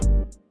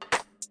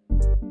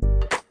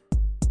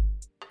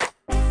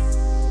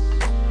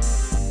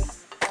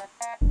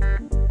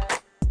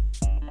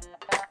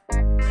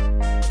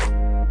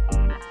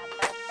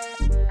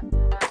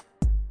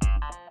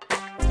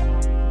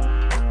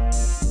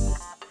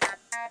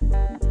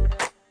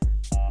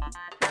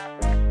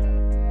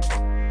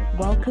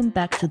welcome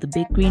back to the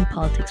Big Green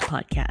Politics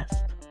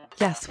Podcast.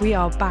 Yes, we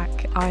are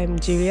back. I'm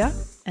Julia.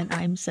 And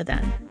I'm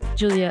Sadan.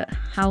 Julia,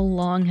 how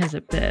long has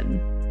it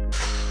been?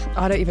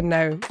 I don't even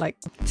know.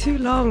 Too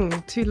long.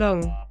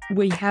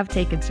 We have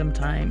taken some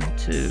time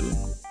to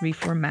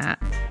reformat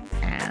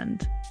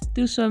and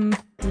do some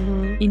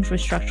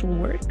infrastructural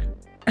work.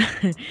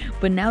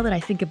 But now that I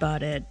think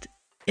about it,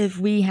 if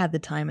we had the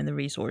time and the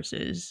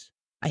resources,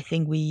 I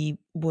think we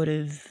would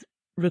have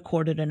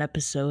recorded an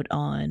episode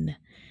on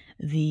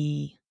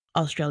the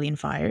Australian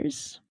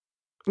fires.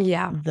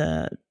 Yeah.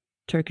 The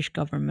Turkish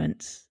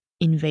government's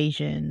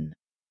invasion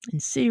in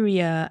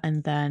Syria,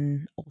 and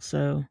then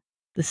also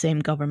the same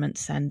government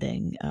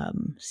sending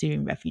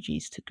Syrian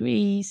refugees to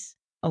Greece,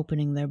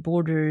 opening their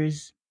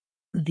borders,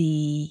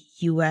 the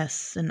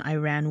US and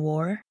Iran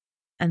war,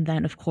 and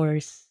then, of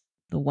course,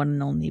 the one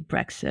and only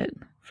Brexit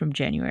from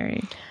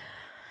January.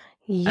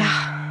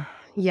 Yeah.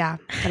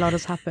 A lot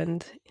has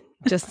happened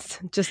just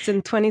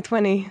in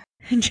 2020.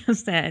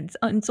 Just that.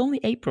 It's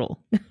only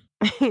April.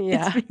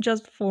 Yeah. It's been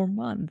just 4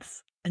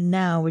 months. And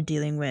now we're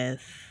dealing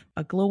with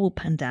a global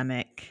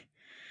pandemic,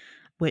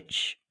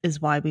 which is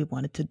why we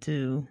wanted to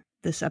do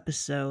this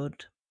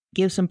episode,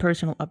 give some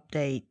personal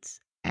updates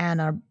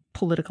and our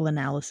political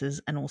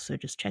analysis, and also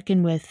just check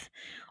in with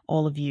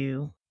all of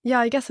you. Yeah,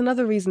 I guess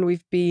another reason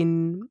we've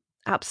been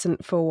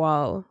absent for a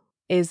while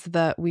is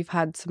that we've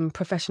had some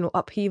professional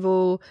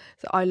upheaval.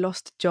 So I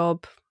lost a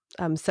job.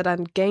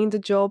 Sadan gained a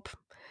job.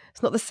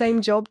 It's not the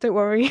same job, don't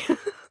worry.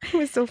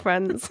 We're still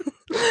friends.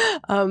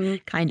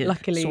 Kind of,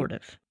 luckily. sort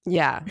of.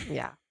 Yeah.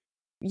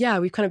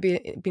 We've kind of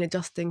been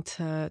adjusting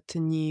to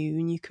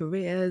new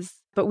careers,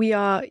 but we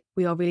are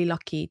really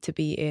lucky to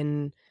be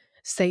in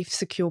safe,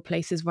 secure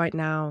places right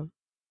now,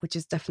 which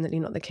is definitely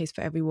not the case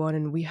for everyone.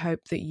 And we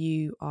hope that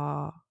you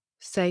are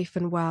safe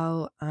and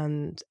well,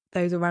 and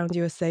those around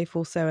you are safe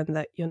also, and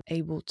that you're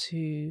able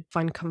to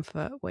find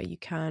comfort where you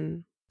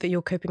can, that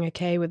you're coping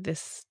okay with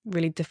this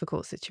really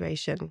difficult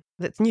situation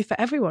that's new for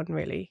everyone,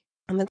 really,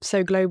 and that's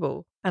so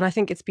global. And I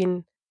think it's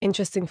been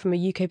interesting from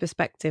a UK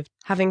perspective,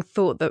 having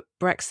thought that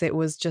Brexit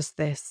was just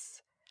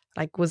this,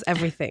 was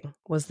everything,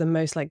 was the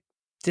most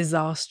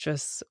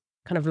disastrous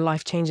kind of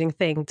life-changing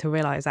thing, to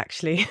realise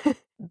actually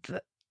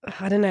that,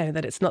 I don't know,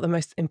 that it's not the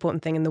most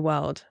important thing in the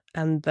world,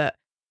 and that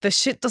the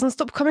shit doesn't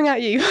stop coming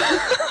at you.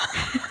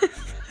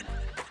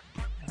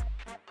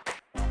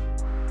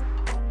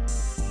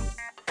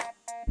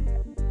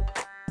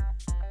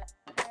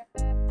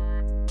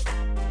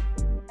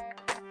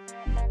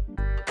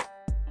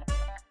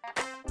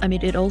 I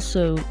mean, it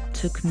also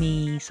took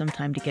me some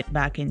time to get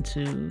back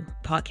into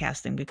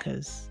podcasting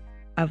because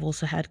I've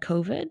also had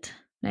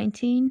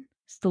COVID-19,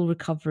 still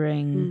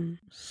recovering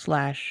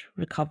 /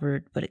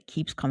 recovered, but it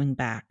keeps coming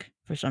back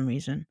for some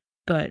reason.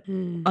 But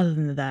other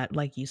than that,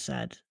 like you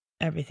said,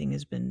 everything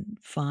has been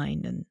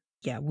fine. And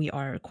yeah, we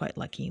are quite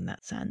lucky in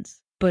that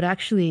sense. But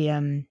actually,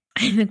 I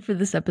think for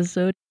this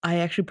episode, I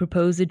actually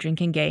proposed a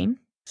drinking game.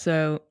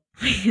 So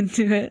we can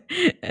do it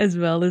as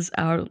well as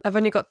I've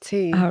only got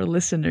tea. Our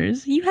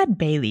listeners. You had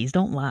Baileys,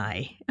 don't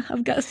lie.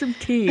 I've got some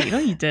tea. No,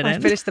 you didn't. I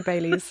finished the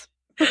Baileys.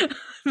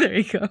 There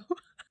you go.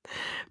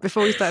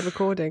 Before we started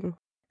recording.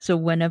 So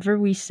whenever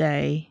we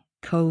say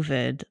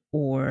COVID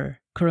or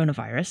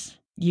coronavirus,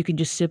 you can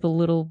just sip a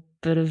little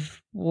bit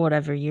of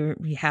whatever you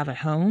have at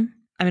home.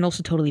 I mean,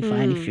 also totally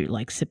fine if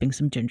you're sipping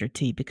some ginger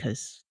tea,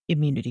 because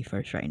immunity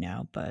first right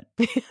now. But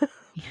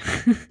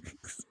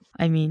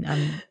I mean,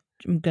 I'm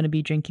going to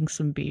be drinking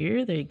some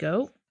beer. There you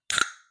go.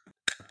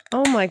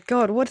 Oh my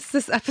God, what is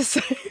this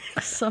episode?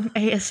 Some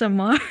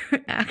ASMR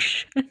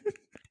action.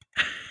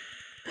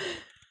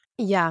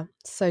 Yeah,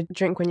 so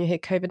drink when you hear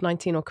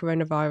COVID-19 or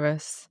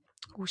coronavirus.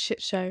 Oh,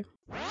 shit show.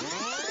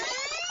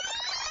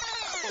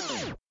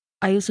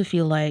 I also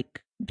feel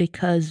like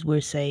because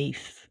we're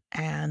safe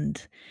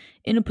and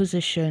in a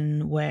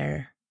position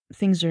where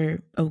things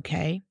are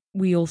okay,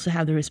 we also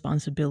have the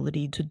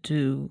responsibility to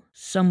do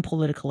some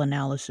political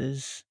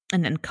analysis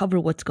and then cover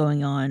what's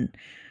going on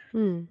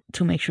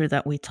to make sure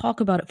that we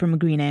talk about it from a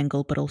green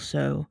angle, but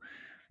also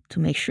to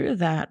make sure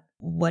that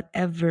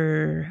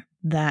whatever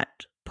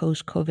that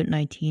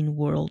post-COVID-19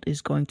 world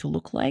is going to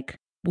look like,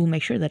 we'll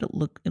make sure that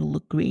it'll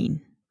look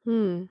green.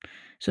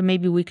 So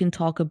maybe we can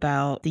talk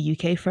about the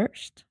UK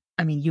first.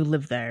 I mean, you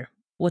live there.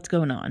 What's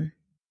going on?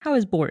 How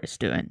is Boris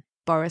doing?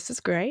 Boris is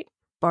great.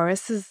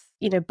 Boris is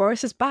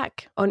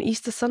back on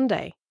Easter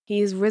Sunday. He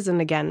is risen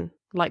again,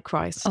 like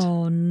Christ.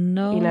 Oh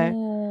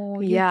no.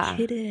 You're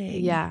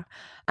kidding. Yeah.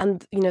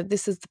 And,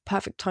 this is the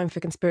perfect time for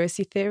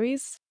conspiracy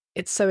theories.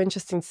 It's so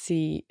interesting to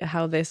see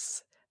how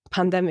this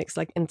pandemic's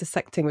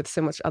intersecting with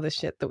so much other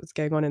shit that was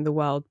going on in the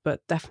world,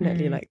 but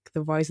definitely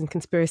the rise in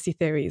conspiracy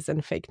theories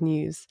and fake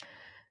news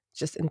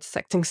just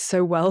intersecting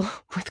so well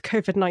with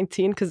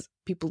COVID-19 because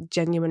people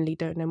genuinely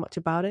don't know much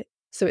about it.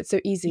 So it's so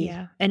easy.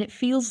 Yeah. And it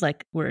feels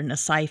like we're in a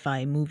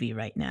sci-fi movie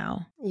right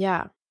now.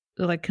 Yeah.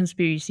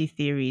 Conspiracy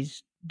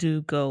theories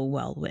do go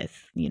well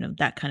with,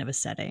 that kind of a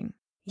setting.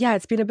 Yeah,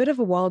 it's been a bit of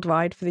a wild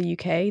ride for the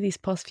UK these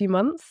past few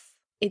months.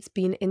 It's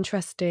been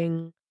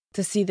interesting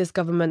to see this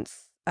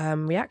government's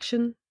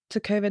reaction to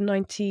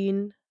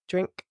COVID-19,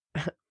 drink.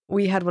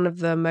 We had one of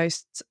the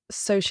most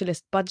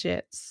socialist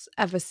budgets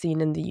ever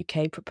seen in the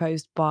UK,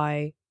 proposed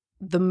by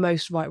the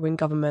most right-wing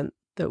government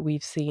that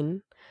we've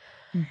seen.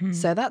 Mm-hmm.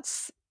 So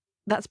that's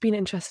been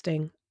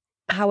interesting.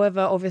 However,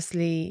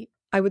 obviously,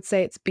 I would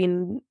say it's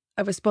been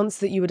a response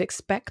that you would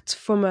expect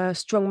from a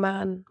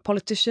strongman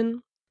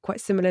politician, quite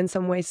similar in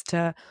some ways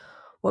to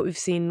what we've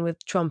seen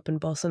with Trump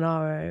and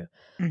Bolsonaro,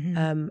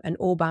 Mm-hmm. and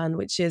Orban,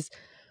 which is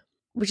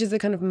a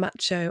kind of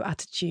macho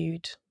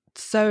attitude,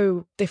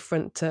 so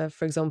different to,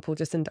 for example,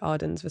 Jacinda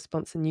Ardern's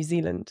response in New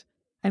Zealand.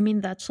 I mean,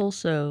 that's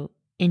also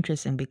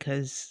interesting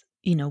because,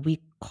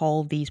 we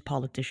call these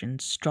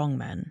politicians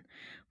strongmen.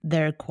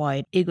 They're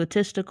quite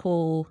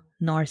egotistical,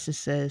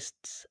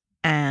 narcissists,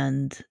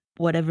 and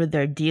whatever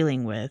they're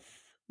dealing with,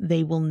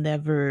 they will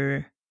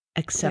never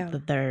accept Yeah.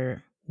 that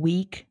they're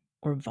weak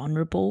or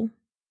vulnerable.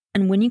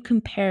 And when you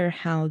compare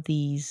how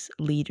these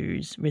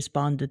leaders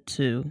responded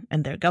to,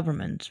 and their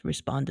governments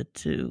responded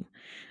to,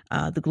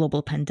 the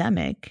global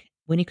pandemic,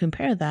 when you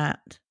compare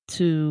that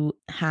to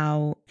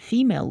how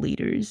female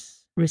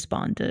leaders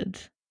responded,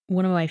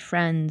 one of my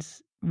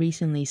friends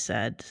recently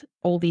said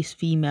all these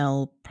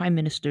female prime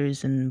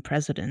ministers and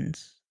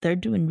presidents, they're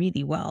doing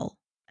really well.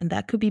 And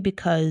that could be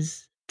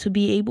because to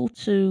be able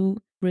to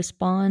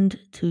respond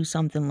to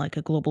something like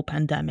a global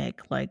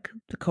pandemic, like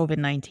the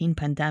COVID-19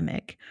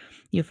 pandemic,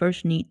 you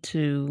first need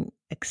to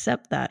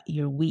accept that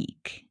you're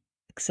weak,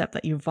 accept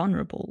that you're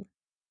vulnerable,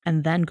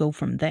 and then go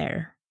from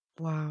there.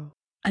 Wow.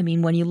 I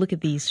mean, when you look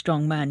at these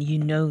strong men, you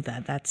know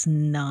that that's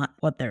not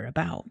what they're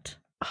about.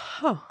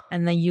 Huh.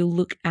 And then you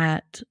look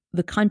at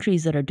the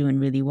countries that are doing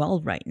really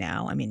well right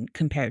now. I mean,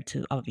 compared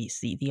to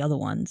obviously the other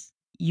ones,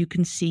 you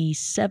can see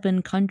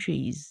 7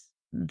 countries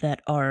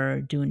that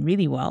are doing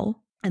really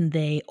well, and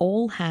they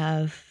all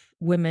have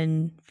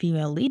women,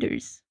 female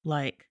leaders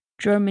like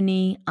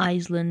Germany,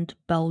 Iceland,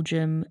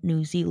 Belgium,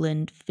 New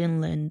Zealand,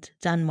 Finland,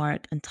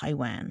 Denmark, and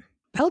Taiwan.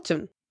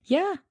 Belgium.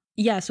 Yeah.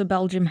 Yeah, so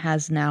Belgium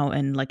has now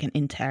an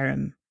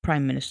interim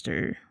prime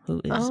minister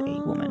who is a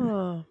woman.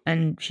 Oh,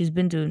 And she's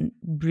been doing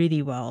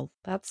really well.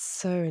 that's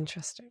so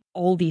interesting.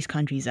 All these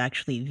countries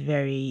actually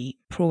very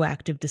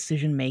proactive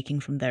decision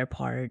making from their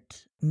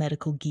part,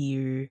 medical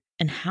gear,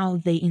 and how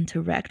they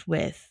interact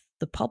with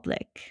the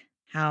public,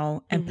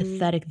 how Hmm.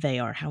 empathetic they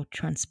are, how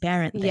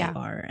transparent they Yeah.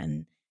 are,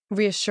 and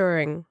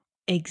Reassuring.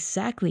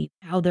 exactly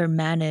how they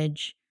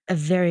manage a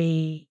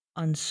very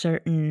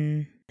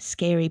uncertain,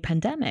 scary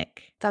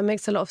pandemic. That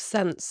makes a lot of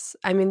sense.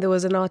 I mean, there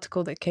was an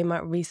article that came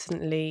out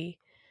recently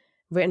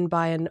written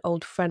by an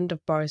old friend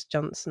of Boris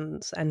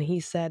Johnson's, and he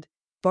said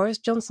Boris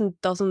Johnson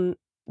doesn't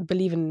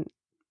believe in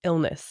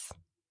illness.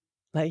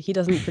 Like, he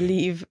doesn't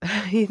believe,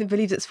 he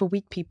believes it's for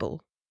weak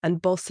people.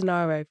 And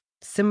Bolsonaro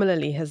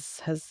similarly has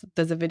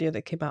there's a video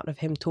that came out of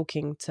him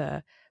talking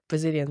to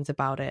Brazilians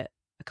about it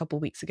a couple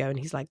of weeks ago, and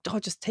he's like, oh,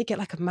 just take it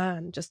like a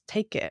man, just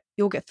take it,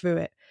 you'll get through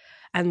it.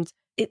 And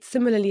it's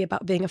similarly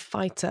about being a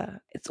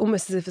fighter. It's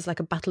almost as if it's like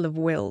a battle of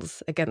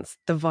wills against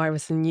the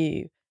virus and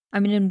you. I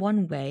mean, in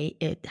one way,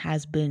 it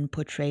has been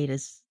portrayed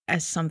as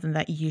something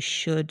that you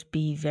should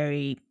be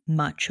very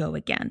macho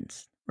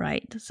against,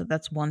 right? So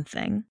that's one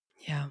thing.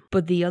 Yeah.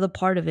 But the other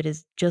part of it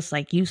is just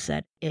like you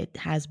said, it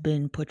has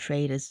been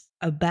portrayed as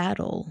a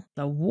battle,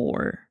 a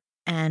war.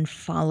 And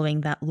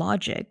following that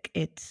logic,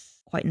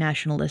 it's quite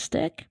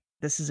nationalistic.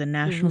 This is a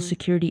national Hmm.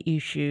 security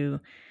issue,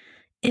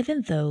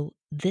 even though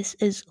this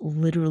is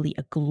literally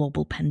a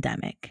global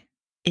pandemic.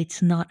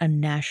 It's not a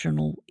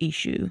national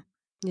issue.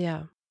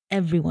 Yeah.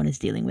 Everyone is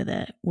dealing with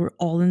it. We're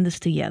all in this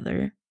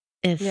together.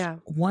 If Yeah.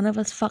 one of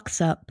us fucks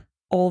up,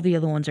 all the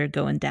other ones are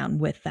going down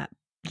with that,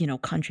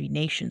 country,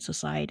 nation,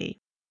 society.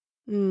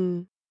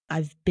 Mm.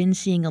 I've been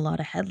seeing a lot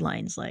of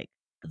headlines like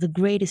the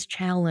greatest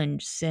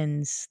challenge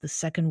since the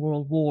Second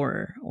World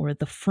War or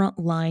the front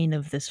line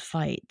of this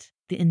fight,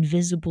 the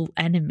invisible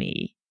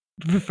enemy,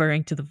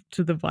 referring to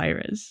the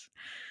virus.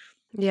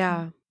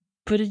 Yeah.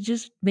 But it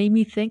just made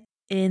me think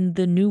in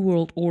the New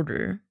World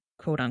Order,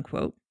 quote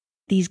unquote,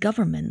 these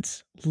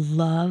governments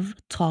love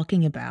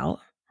talking about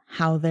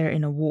how they're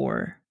in a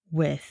war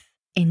with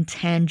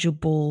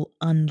intangible,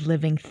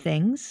 unliving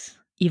things,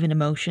 even Yeah.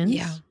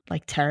 emotions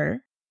like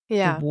terror, the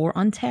Yeah. war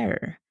on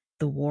terror,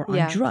 the war on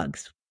Yeah.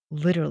 drugs,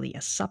 literally a Yeah.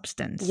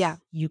 substance.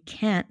 You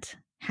can't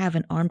have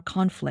an armed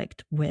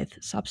conflict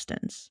with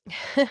substance.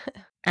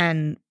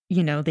 And,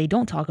 they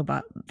don't talk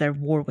about their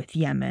war with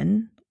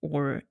Yemen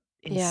or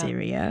in Yeah.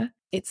 Syria.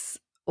 It's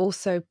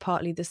also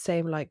partly the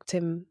same, like,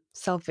 Tim,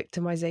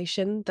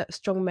 self-victimization that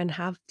strong men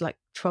have, like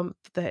Trump,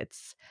 that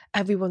it's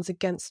everyone's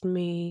against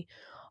me.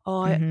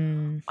 Oh,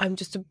 Hmm. I'm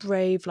just a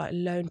brave, like,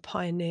 lone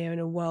pioneer in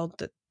a world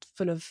that's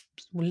full of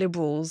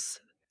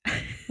liberals.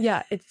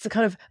 Yeah, it's a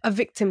kind of a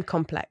victim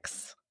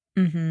complex.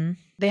 Hmm.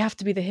 They have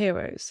to be the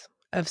heroes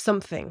of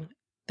something.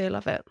 They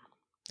love it.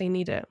 They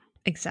need it.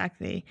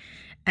 Exactly.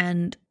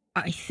 And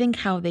I think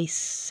how they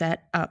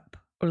set up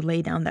or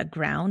lay down that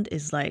ground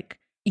is like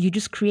you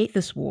just create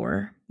this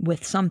war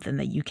with something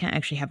that you can't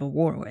actually have a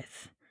war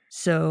with.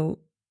 So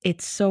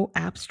it's so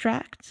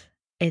abstract.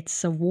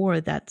 It's a war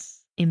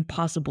that's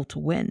impossible to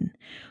win.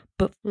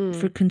 But for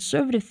Mm.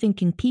 conservative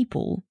thinking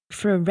people,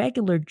 for a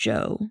regular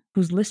Joe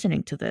who's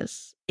listening to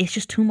this, it's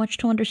just too much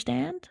to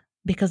understand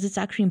because it's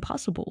actually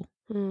impossible.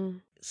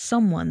 Mm.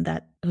 Someone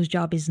whose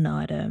job is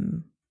not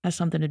has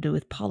something to do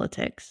with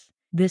politics,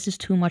 this is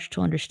too much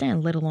to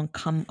understand, let alone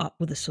come up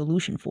with a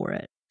solution for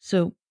it.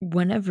 So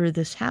whenever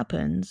this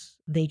happens,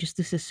 they just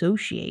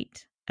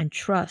disassociate and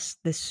trust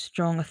this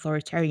strong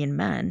authoritarian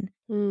man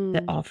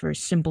that Mm. offers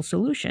simple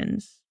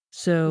solutions.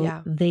 So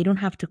Yeah. they don't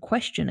have to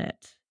question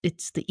it.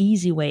 It's the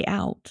easy way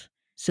out.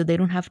 So they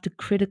don't have to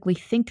critically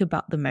think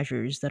about the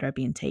measures that are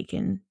being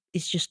taken.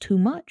 It's just too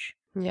much.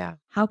 Yeah.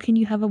 How can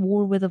you have a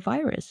war with a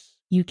virus?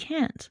 You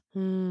can't.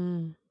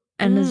 Mm.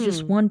 And as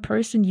just Mm. one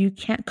person, you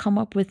can't come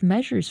up with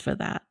measures for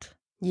that.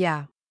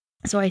 Yeah.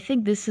 So I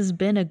think this has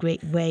been a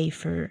great way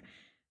for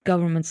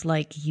governments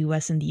like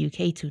US and the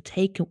UK to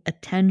take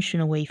attention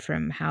away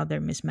from how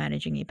they're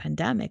mismanaging a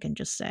pandemic and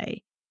just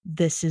say,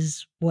 this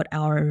is what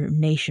our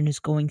nation is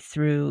going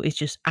through. It's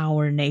just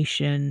our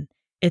nation.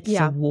 It's a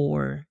Yeah.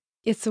 war.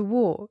 It's a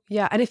war.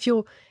 Yeah. And if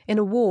you're in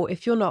a war,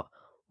 if you're not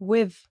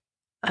with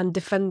and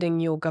defending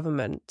your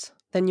government,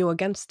 then you're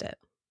against it.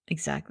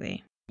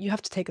 Exactly. You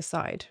have to take a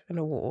side in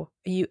a war.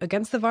 Are you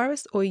against the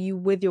virus or are you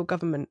with your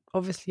government?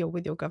 Obviously, you're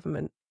with your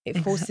government. It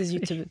forces you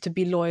Exactly. to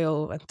be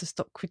loyal and to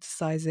stop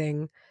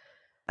criticizing.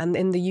 And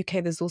in the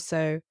UK, there's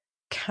also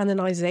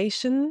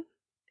canonization,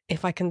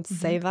 if I can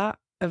say that,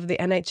 of the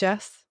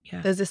NHS.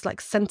 Yeah. There's this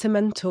like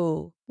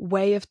sentimental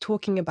way of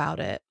talking about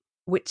it,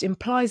 which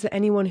implies that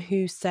anyone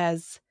who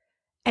says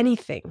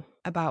anything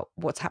about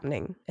what's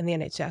happening in the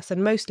NHS,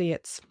 and mostly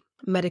it's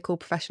medical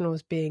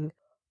professionals being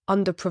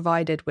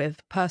underprovided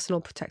with personal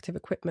protective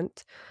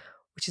equipment,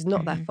 which is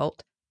not their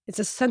fault. It's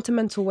a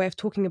sentimental way of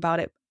talking about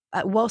it,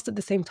 whilst at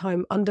the same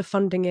time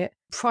underfunding it,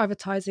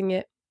 privatizing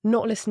it,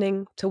 not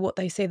listening to what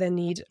they say they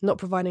need, not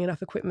providing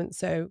enough equipment.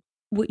 So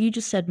What you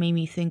just said made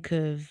me think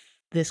of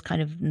this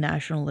kind of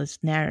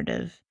nationalist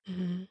narrative.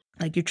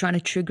 Like you're trying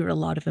to trigger a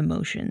lot of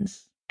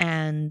emotions.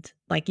 And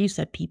like you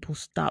said, people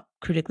stop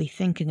critically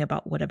thinking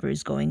about whatever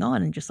is going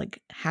on and just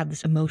like have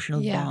this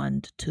emotional yeah,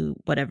 bond to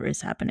whatever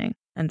is happening.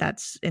 And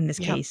that's, in this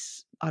yeah,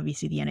 case,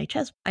 obviously the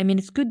NHS. I mean,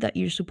 it's good that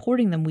you're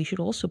supporting them. We should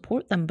all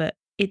support them, but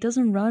it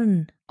doesn't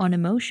run on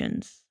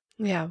emotions.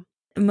 yeah,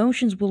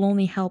 Emotions will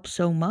only help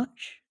so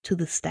much to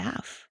the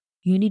staff.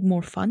 You need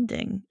more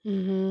funding.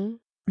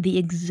 The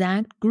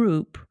exact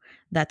group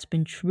that's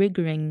been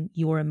triggering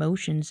your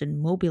emotions and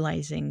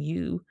mobilizing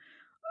you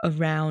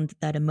around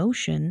that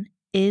emotion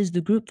is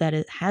the group that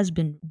has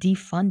been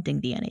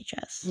defunding the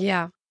NHS.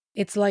 yeah.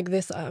 It's like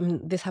this.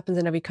 This happens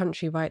in every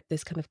country, right?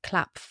 This kind of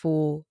clap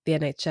for the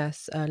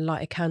NHS,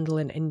 light a candle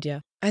in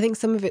India. I think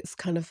some of it's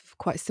kind of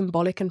quite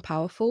symbolic and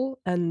powerful,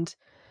 and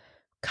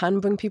can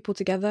bring people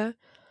together.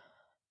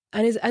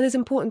 And it's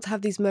important to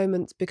have these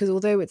moments because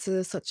although it's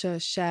such a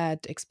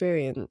shared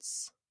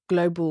experience,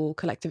 global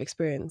collective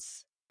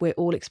experience, we're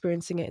all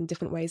experiencing it in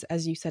different ways,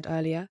 as you said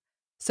earlier.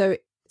 So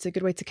it's a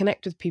good way to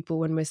connect with people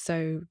when we're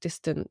so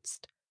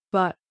distanced.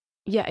 But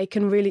yeah, it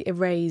can really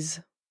erase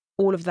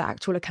all of the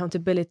actual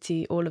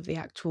accountability, all of the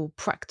actual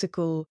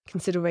practical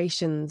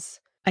considerations.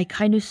 I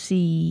kind of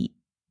see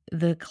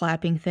the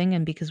clapping thing,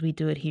 and because we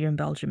do it here in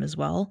Belgium as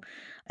well,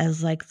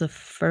 as like the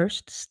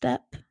first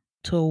step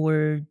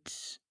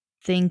towards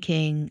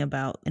thinking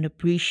about and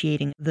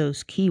appreciating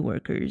those key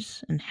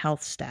workers and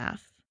health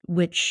staff,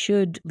 which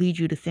should lead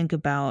you to think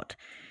about,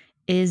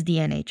 is the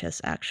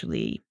NHS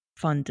actually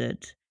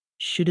funded?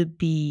 Should it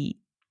be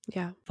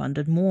Yeah.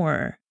 funded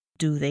more?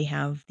 Do they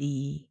have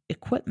the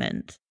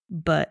equipment?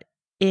 But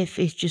if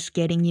it's just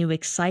getting you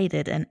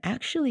excited and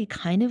actually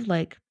kind of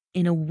like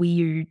in a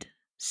weird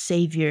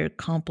savior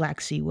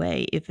complexy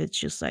way, if it's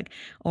just like,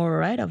 all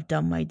right, I've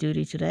done my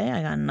duty today.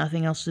 I got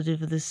nothing else to do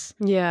for this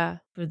Yeah.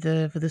 for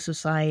the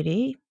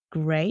society.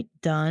 Great,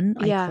 done.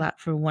 I Yeah. clap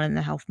for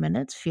 1.5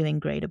 minutes, feeling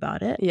great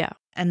about it. Yeah.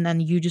 And then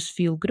you just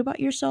feel good about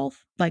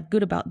yourself, like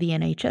good about the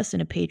NHS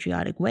in a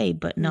patriotic way,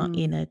 but not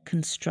in a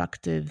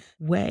constructive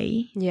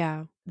way.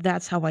 Yeah.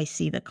 That's how I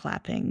see the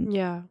clapping.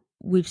 Yeah.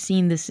 We've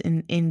seen this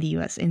in the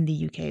US, in the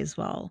UK as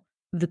well.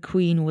 The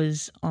Queen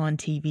was on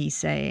TV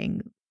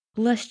saying,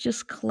 let's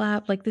just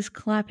clap. Like, this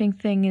clapping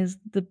thing is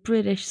the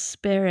British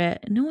spirit.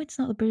 No, it's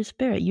not the British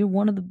spirit. You're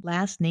one of the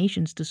last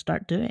nations to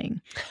start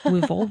doing.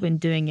 We've all been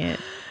doing it.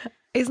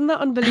 Isn't that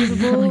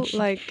unbelievable?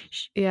 Like,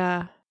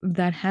 yeah.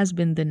 that has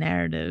been the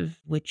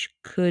narrative, which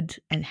could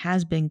and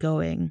has been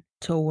going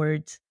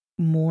towards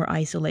more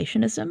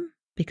isolationism.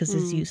 Because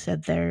as you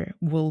said, there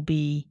will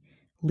be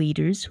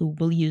leaders who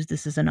will use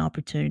this as an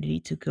opportunity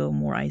to go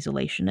more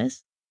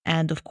isolationist.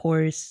 And of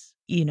course,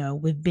 you know,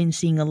 we've been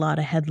seeing a lot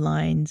of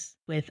headlines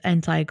with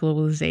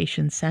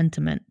anti-globalization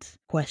sentiment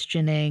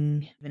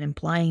questioning and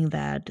implying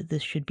that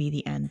this should be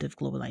the end of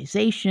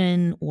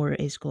globalization, or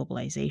is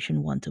globalization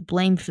one to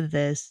blame for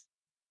this?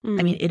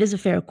 I mean, it is a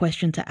fair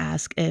question to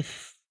ask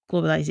if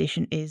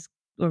globalization is,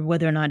 or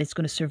whether or not it's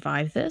going to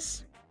survive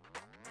this.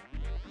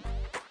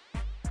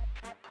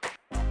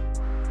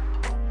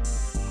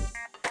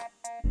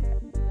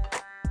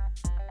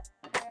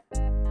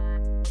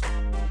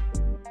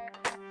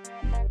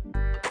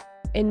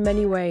 in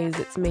many ways,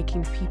 it's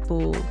making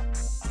people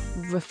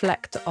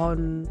reflect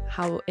on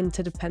how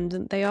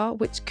interdependent they are,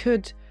 which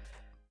could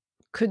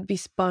be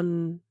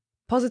spun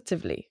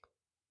positively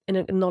in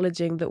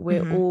acknowledging that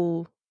we're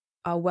all,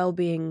 our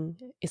well-being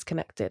is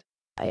connected.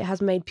 It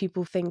has made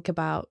people think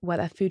about where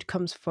their food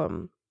comes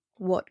from,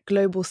 what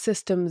global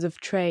systems of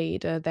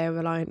trade they're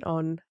reliant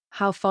on,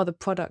 how far the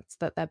products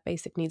that their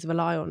basic needs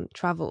rely on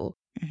travel,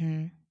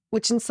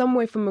 which in some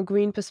way, from a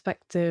green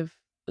perspective,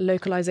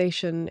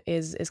 localization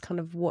is kind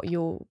of what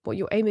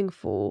you're aiming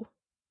for.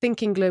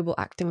 Thinking global,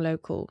 acting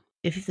local.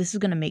 If this is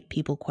going to make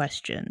people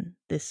question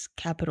this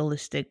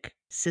capitalistic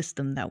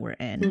system that we're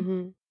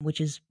in,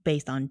 which is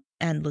based on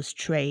endless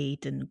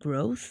trade and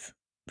growth,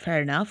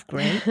 fair enough,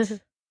 great.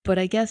 But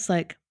I guess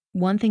like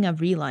one thing I've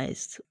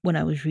realized when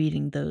I was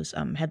reading those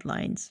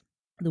headlines,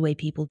 the way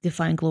people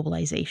define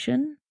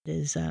globalization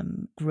is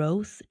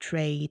growth,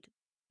 trade.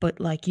 But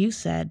like you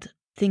said,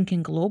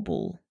 thinking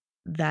global,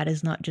 that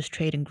is not just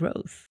trade and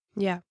growth.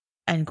 Yeah.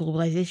 And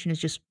globalization is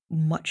just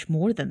much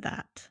more than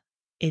that.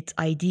 It's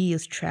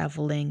ideas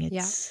traveling,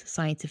 it's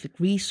scientific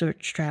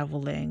research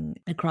traveling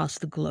across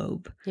the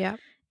globe. Yeah.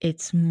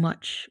 It's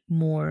much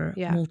more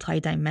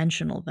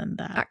multidimensional than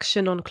that.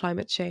 Action on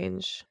climate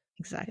change.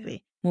 Exactly.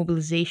 Yeah.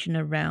 Mobilization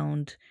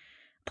around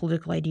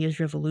political ideas,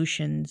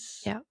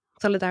 revolutions. Yeah.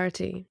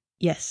 Solidarity.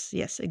 Yes,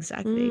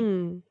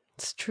 exactly.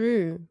 It's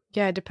true.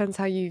 Yeah, it depends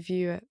how you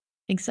view it.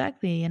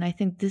 Exactly. And I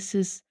think this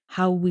is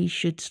how we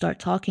should start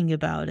talking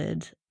about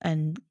it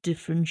and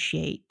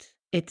differentiate.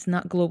 It's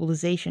not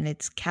globalization,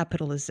 it's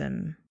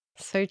capitalism.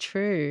 So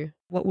true.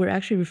 What we're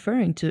actually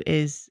referring to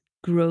is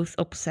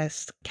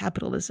growth-obsessed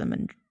capitalism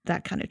and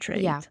that kind of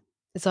trade. Yeah.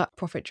 It's a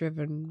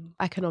profit-driven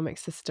economic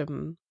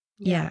system.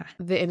 Yeah.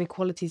 The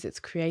inequalities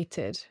it's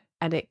created,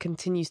 and it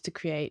continues to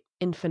create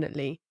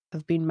infinitely,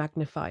 have been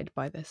magnified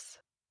by this.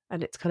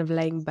 And it's kind of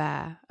laying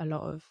bare a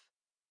lot of...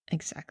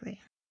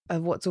 Exactly.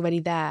 Of what's already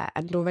there,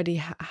 and already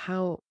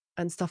how,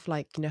 and stuff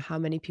like, you know, how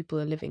many people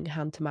are living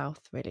hand to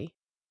mouth, really.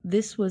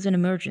 This was an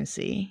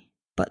emergency,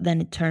 but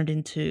then it turned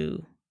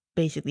into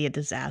basically a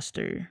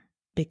disaster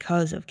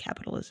because of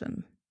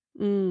capitalism.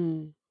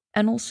 And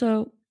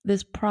also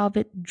this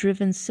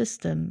profit-driven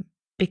system,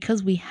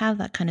 because we have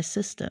that kind of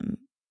system,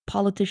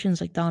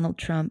 politicians like Donald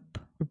Trump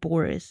or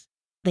Boris,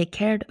 they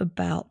cared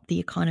about the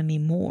economy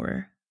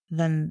more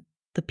than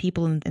the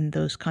people in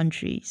those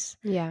countries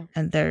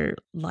and their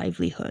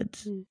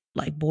livelihoods.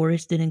 Like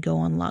Boris didn't go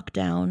on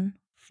lockdown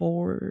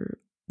for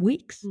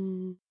weeks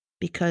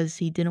because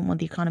he didn't want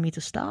the economy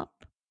to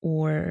stop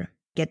or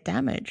get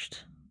damaged.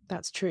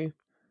 That's true.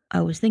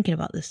 I was thinking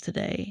about this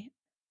today.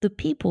 The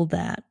people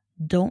that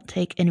don't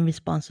take any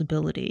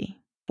responsibility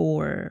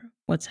for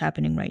what's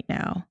happening right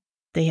now,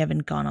 they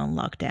haven't gone on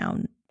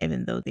lockdown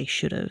even though they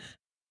should have.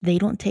 They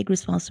don't take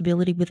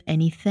responsibility with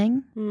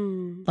anything.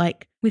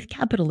 Like with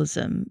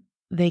capitalism,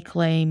 they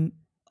claim,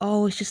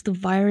 oh, it's just the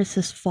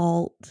virus's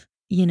fault.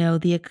 You know,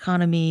 the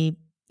economy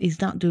is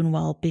not doing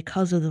well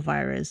because of the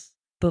virus.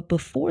 But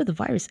before the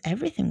virus,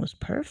 everything was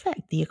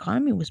perfect. The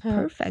economy was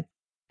perfect,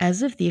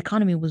 as if the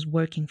economy was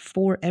working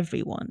for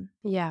everyone.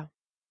 Yeah.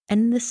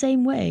 And in the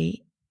same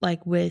way,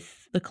 like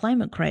with the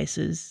climate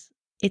crisis,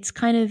 it's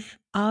kind of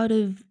out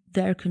of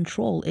their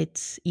control.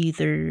 It's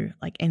either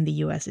like in the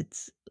US,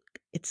 it's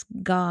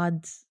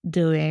God's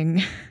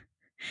doing.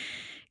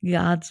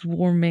 God's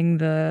warming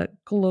the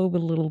globe a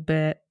little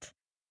bit.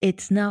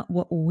 It's not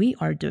what we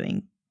are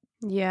doing.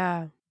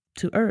 Yeah.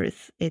 To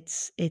Earth.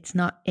 It's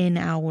not in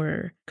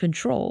our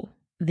control.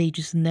 They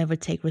just never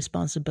take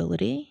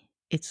responsibility.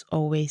 It's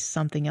always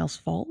something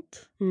else's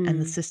fault. And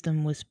the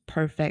system was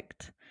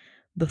perfect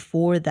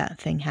before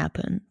that thing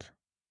happened.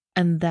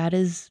 And that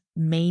is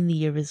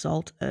mainly a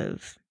result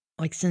of,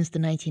 like, since the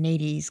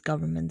 1980s,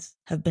 governments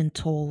have been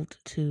told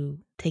to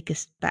take a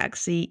back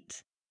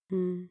seat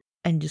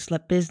and just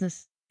let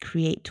business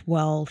create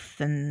wealth,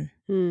 and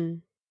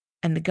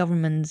the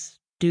government's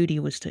duty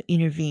was to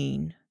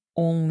intervene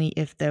only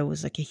if there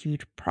was like a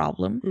huge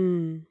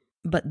problem.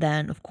 But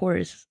then, of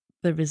course,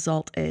 the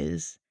result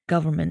is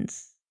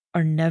governments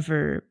are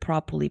never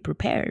properly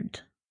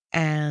prepared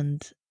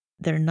and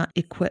they're not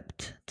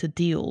equipped to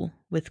deal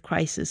with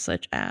crises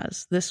such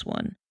as this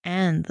one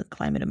and the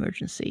climate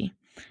emergency.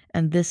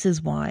 And this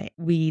is why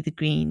we, the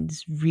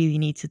Greens, really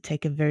need to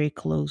take a very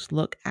close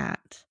look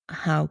at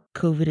how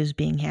COVID is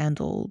being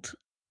handled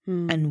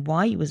and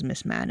why it was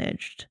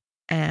mismanaged,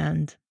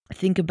 and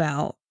think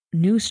about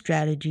new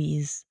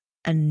strategies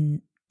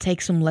and take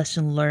some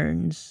lesson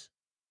learns.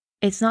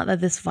 It's not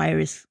that this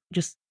virus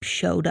just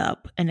showed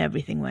up and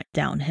everything went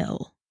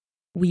downhill.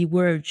 We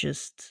were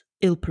just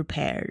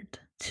ill-prepared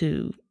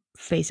to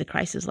face a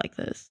crisis like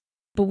this.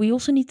 But we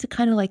also need to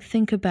kind of like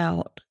think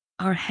about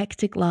our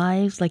hectic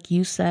lives, like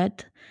you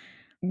said.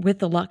 With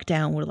the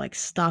lockdown, we're like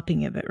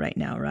stopping a bit right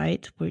now,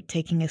 right? We're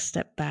taking a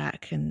step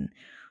back and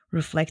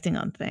reflecting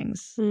on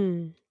things.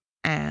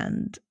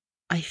 And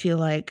I feel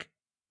like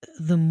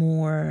the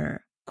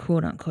more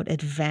quote unquote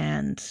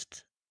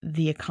advanced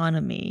the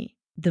economy,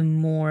 the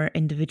more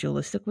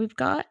individualistic we've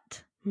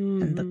got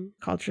and the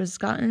culture has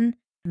gotten,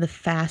 the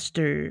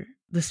faster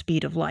the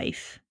speed of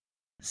life.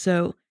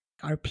 So,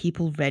 are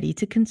people ready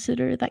to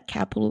consider that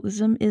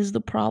capitalism is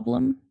the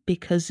problem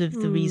because of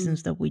the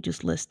reasons that we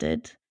just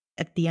listed?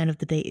 At the end of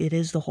the day, it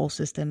is the whole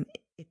system.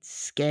 It's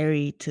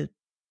scary to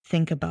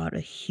think about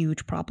a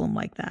huge problem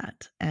like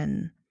that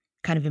and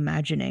kind of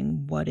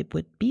imagining what it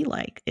would be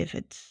like if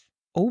it's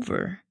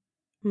over.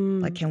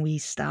 Like, can we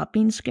stop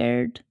being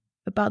scared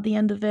about the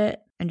end of it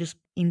and just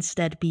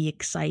instead be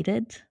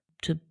excited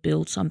to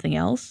build something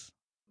else?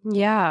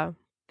 Yeah,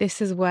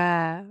 this is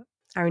where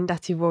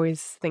Arundhati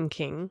Roy's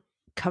thinking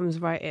comes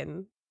right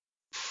in.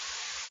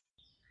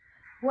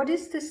 What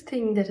is this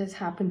thing that has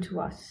happened to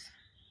us?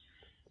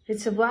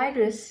 It's a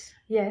virus,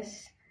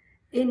 yes.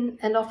 In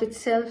and of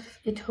itself,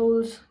 it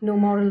holds no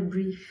moral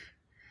brief.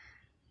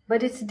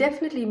 But it's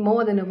definitely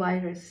more than a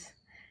virus.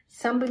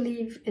 Some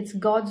believe it's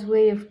God's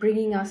way of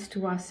bringing us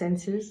to our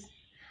senses.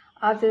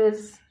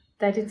 Others,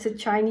 that it's a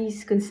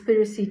Chinese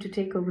conspiracy to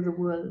take over the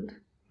world.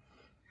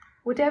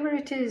 Whatever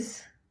it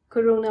is,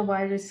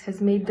 coronavirus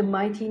has made the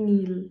mighty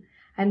kneel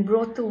and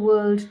brought the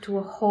world to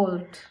a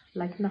halt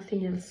like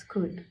nothing else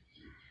could.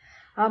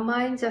 Our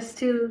minds are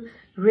still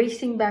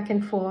racing back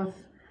and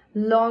forth,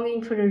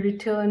 longing for a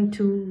return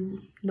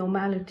to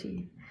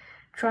normality,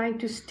 trying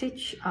to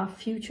stitch our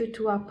future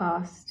to our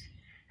past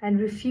and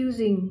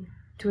refusing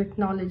to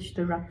acknowledge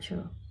the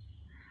rupture.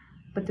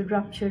 But the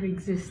rupture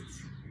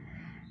exists.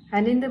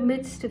 And in the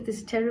midst of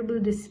this terrible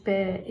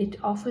despair, it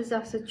offers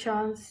us a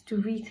chance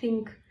to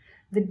rethink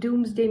the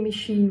doomsday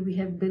machine we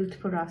have built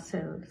for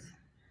ourselves.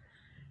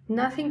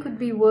 Nothing could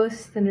be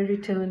worse than a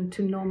return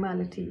to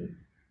normality.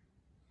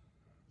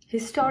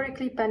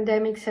 Historically,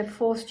 pandemics have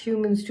forced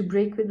humans to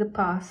break with the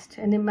past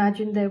and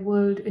imagine their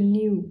world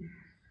anew.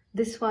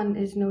 This one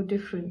is no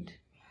different.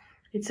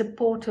 It's a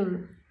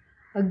portal,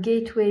 a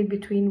gateway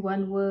between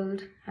one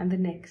world and the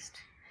next.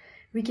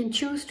 We can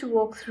choose to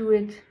walk through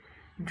it,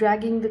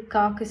 dragging the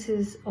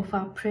carcasses of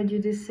our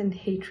prejudice and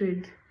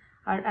hatred,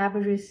 our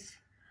avarice,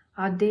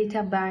 our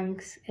data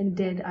banks and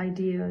dead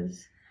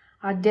ideas,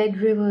 our dead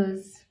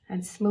rivers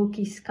and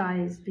smoky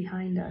skies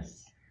behind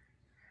us.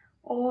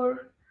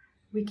 Or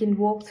we can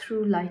walk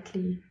through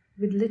lightly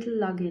with little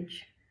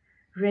luggage,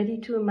 ready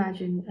to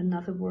imagine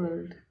another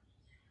world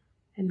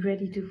and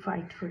ready to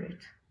fight for it.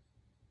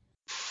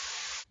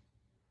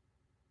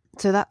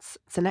 So that's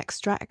an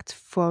extract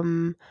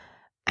from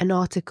an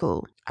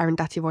article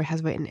Arundhati Roy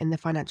has written in the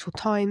Financial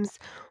Times,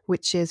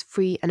 which is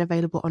free and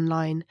available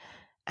online,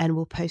 and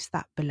we'll post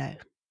that below.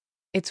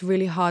 It's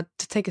really hard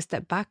to take a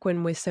step back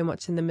when we're so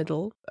much in the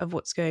middle of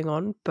what's going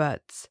on,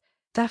 but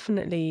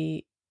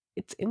definitely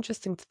it's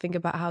interesting to think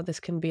about how this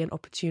can be an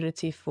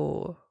opportunity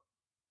for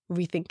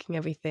rethinking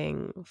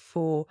everything,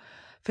 for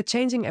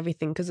changing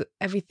everything, because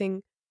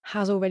everything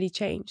has already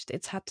changed.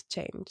 It's had to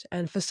change.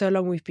 And for so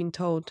long we've been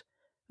told,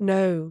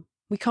 no,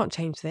 we can't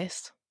change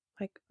this.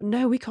 Like,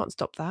 no, we can't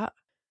stop that.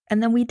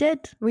 And then we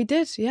did. We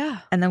did, yeah.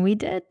 And then we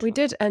did. We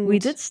did. And we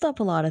did stop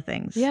a lot of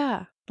things.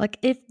 Yeah. Like,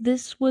 if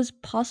this was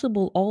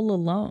possible all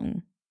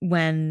along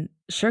when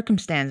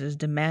circumstances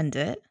demand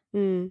it,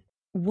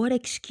 what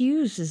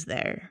excuse is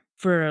there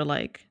for,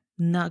 like,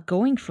 not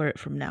going for it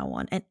from now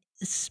on? And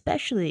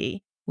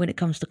especially when it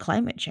comes to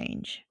climate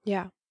change.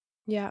 Yeah.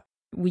 Yeah.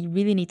 We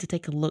really need to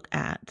take a look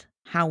at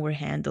how we're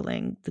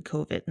handling the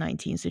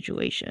COVID-19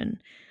 situation,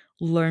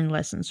 learn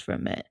lessons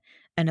from it,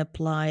 and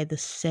apply the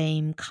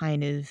same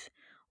kind of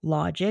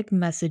logic,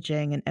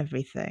 messaging, and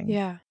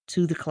everything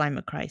to the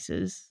climate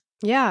crisis.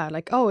 Yeah,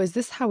 like, oh, is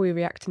this how we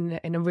react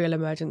in a real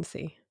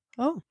emergency?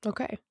 Oh,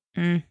 okay.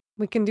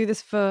 We can do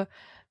this for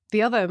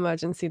the other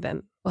emergency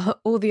then,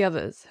 all the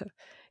others.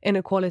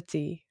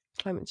 Inequality,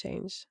 climate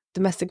change,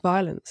 domestic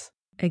violence.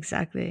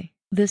 Exactly.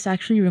 This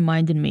actually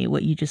reminded me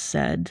what you just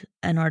said,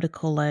 an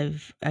article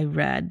I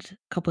read a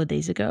couple of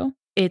days ago.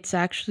 It's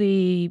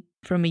actually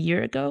from a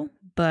year ago,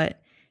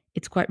 but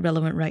it's quite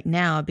relevant right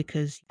now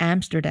because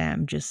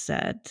Amsterdam just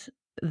said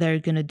they're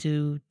going to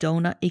do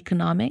donut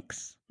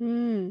economics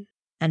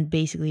and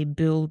basically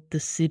build the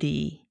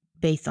city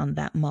based on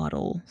that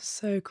model.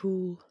 So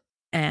cool.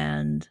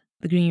 And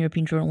the Green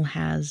European Journal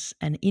has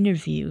an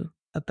interview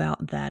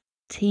about that.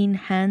 Teen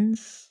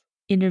Hans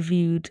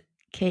interviewed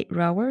Kate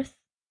Raworth,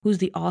 who's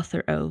the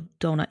author of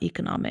Donut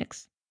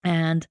Economics.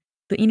 And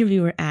the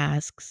interviewer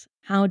asks,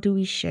 how do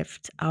we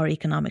shift our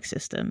economic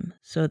system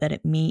so that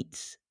it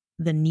meets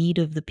the need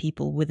of the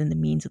people within the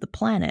means of the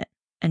planet?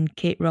 And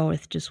Kate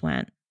Raworth just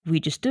went, we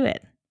just do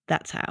it.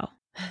 That's how.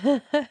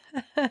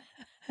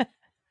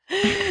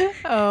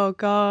 Oh,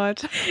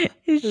 God.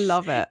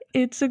 Love it.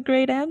 It's a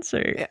great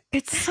answer.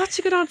 It's such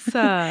a good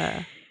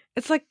answer.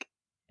 It's like,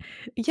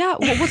 yeah,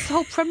 what's the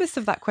whole premise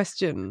of that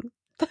question?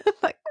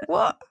 Like,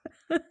 what?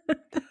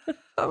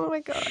 Oh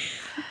my God.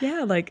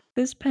 Yeah, like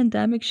this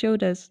pandemic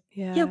showed us,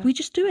 yeah, we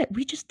just do it.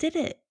 We just did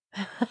it.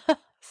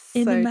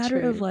 In a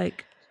matter of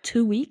like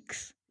 2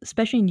 weeks,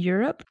 especially in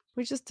Europe.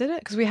 We just did it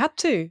because we had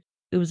to.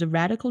 It was a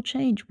radical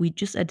change. We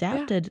just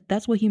adapted. Yeah.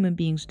 That's what human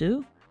beings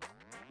do.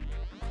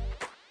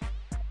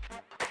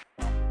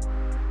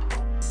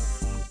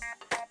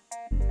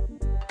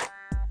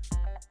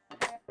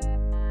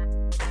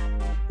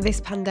 This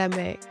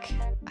pandemic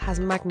has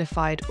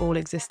magnified all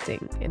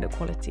existing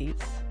inequalities.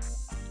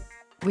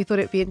 We thought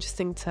it'd be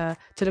interesting to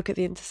look at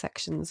the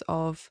intersections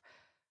of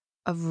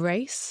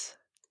race.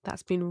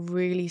 That's been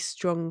really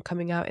strong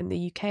coming out in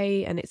the UK,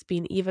 and it's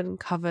been even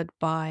covered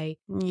by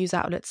news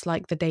outlets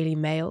like the Daily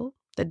Mail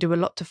that do a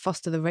lot to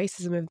foster the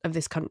racism of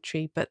this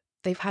country. But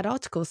they've had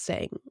articles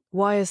saying,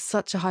 why is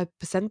such a high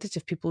percentage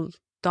of people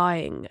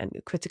dying and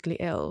critically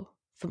ill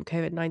from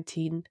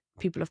COVID-19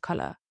 people of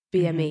colour,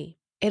 BME?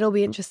 It'll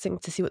be interesting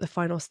to see what the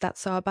final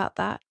stats are about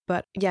that.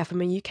 But yeah,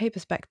 from a UK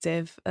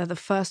perspective, the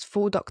first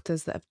 4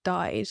 doctors that have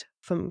died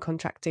from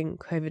contracting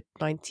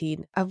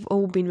COVID-19 have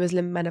all been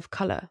Muslim men of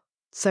colour.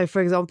 So,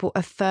 for example,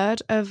 a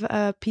third of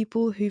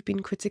people who've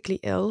been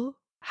critically ill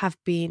have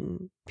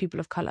been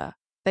people of colour.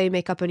 They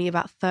make up only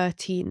about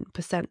 13%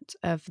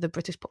 of the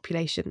British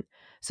population.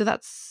 So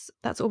that's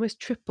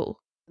almost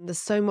triple. And there's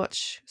so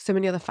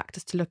many other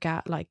factors to look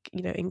at, like,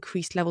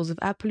 increased levels of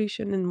air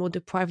pollution in more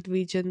deprived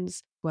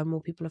regions where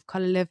more people of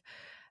colour live,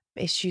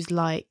 issues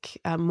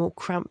like more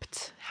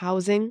cramped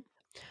housing.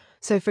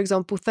 So, for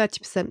example,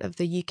 30% of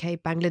the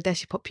UK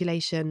Bangladeshi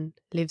population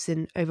lives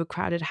in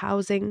overcrowded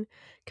housing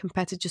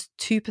compared to just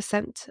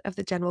 2% of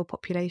the general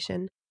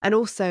population. And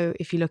also,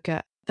 if you look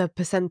at the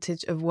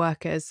percentage of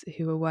workers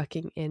who are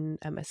working in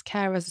as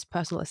carers, as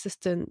personal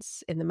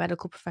assistants, in the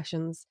medical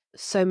professions,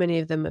 so many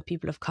of them are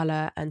people of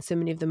colour and so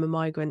many of them are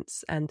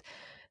migrants. And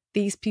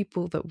these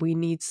people that we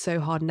need so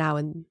hard now,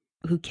 and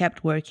who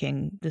kept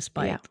working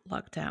despite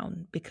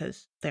lockdown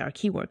because they are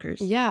key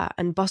workers. Yeah,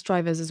 and bus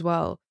drivers as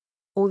well.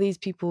 All these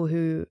people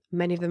who,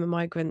 many of them are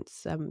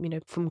migrants,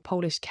 from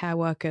Polish care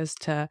workers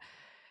to,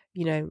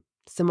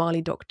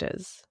 Somali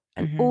doctors.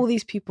 And all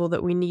these people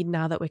that we need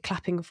now that we're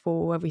clapping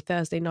for every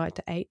Thursday night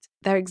at 8,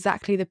 they're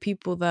exactly the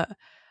people that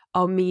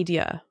our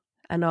media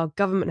and our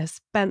government has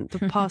spent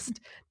the past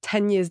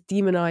 10 years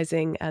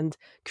demonizing and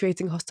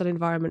creating a hostile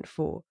environment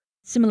for.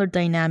 Similar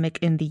dynamic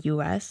in the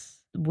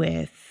US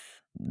with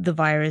the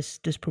virus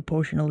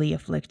disproportionately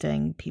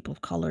afflicting people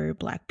of color,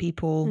 Black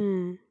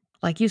people.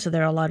 Like you said,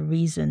 there are a lot of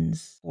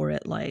reasons for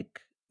it,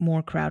 like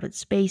more crowded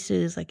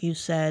spaces, like you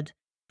said.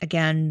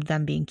 Again,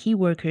 them being key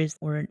workers,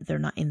 or they're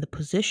not in the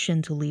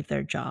position to leave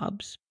their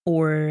jobs,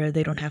 or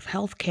they don't have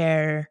health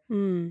care.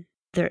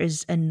 There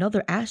is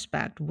another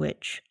aspect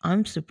which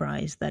I'm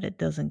surprised that it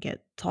doesn't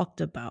get talked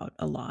about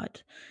a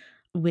lot,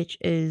 which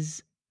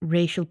is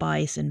racial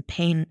bias in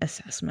pain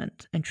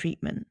assessment and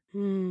treatment.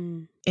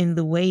 In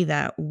the way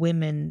that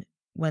women,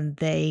 when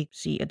they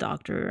see a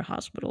doctor or a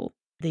hospital,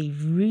 they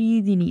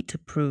really need to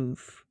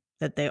prove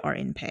that they are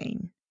in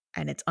pain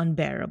and it's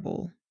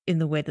unbearable, in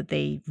the way that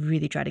they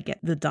really try to get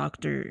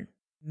the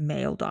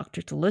male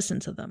doctor, to listen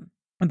to them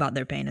about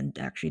their pain and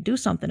actually do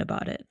something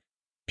about it.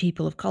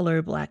 People of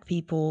color, Black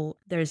people,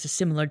 there's a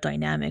similar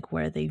dynamic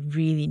where they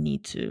really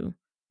need to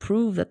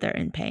prove that they're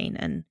in pain,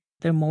 and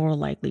they're more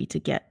likely to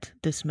get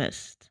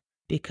dismissed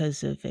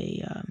because of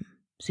a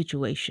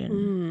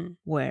situation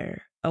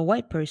where a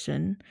white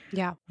person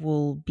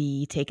will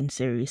be taken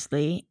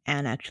seriously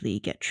and actually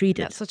get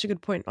treated. That's such a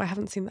good point. I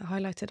haven't seen that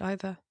highlighted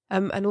either.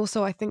 And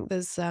also, I think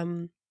there's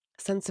a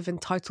sense of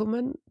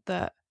entitlement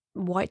that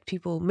white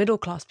people,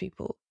 middle-class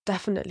people,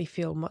 definitely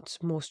feel much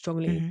more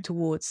strongly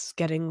towards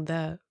getting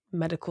the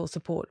medical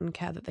support and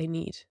care that they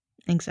need.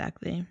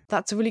 Exactly.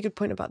 That's a really good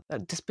point about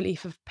that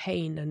disbelief of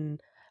pain.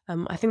 And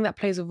I think that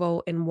plays a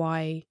role in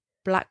why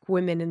Black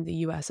women in the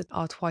US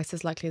are twice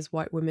as likely as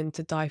white women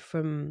to die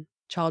from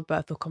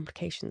childbirth or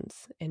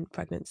complications in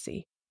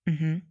pregnancy.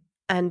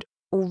 And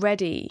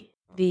already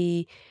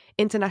the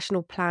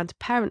International Planned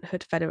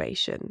Parenthood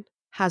Federation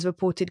has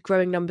reported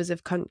growing numbers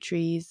of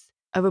countries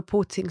are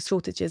reporting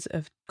shortages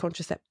of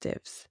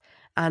contraceptives.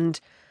 And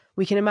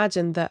we can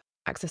imagine that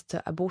access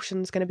to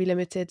abortion is going to be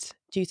limited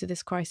due to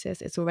this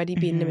crisis. It's already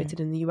been limited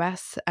in the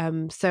US.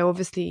 So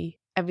obviously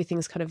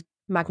everything's kind of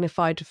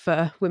magnified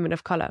for women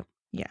of colour.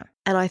 Yeah.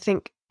 And I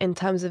think in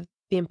terms of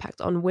the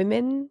impact on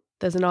women,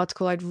 there's an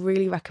article I'd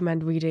really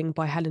recommend reading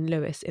by Helen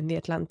Lewis in The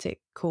Atlantic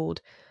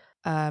called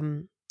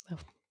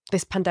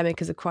This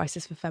Pandemic is a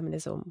Crisis for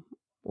Feminism,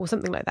 or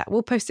something like that.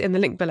 We'll post it in the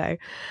link below.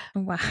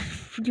 Wow,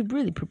 you're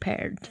really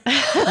prepared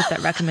with that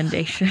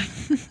recommendation.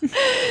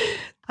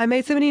 I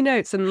made so many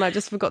notes and I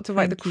just forgot to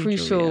write the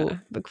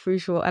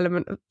crucial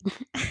element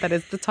that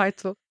is the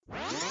title.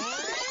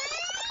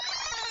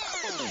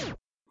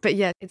 But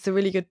yeah, it's a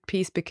really good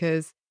piece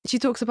because she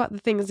talks about the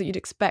things that you'd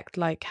expect,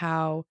 like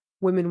how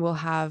women will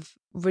have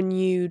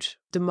renewed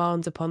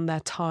demands upon their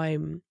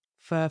time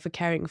for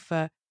caring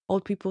for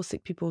old people,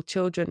 sick people,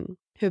 children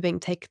who are being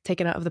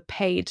taken out of the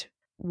paid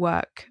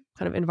work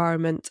kind of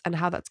environment, and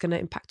how that's going to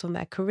impact on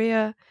their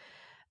career.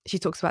 She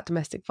talks about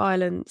domestic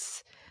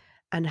violence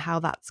and how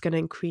that's going to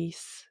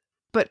increase.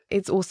 But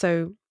it's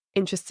also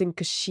interesting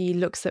because she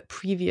looks at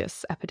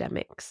previous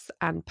epidemics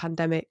and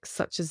pandemics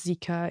such as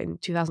Zika in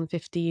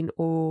 2015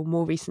 or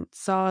more recent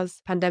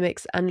SARS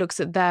pandemics, and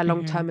looks at their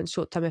long-term and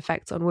short-term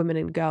effects on women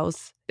and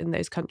girls in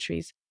those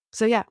countries.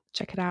 So yeah,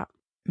 check it out.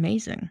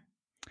 Amazing.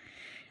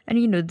 And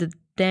the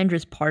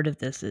dangerous part of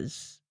this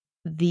is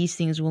these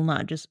things will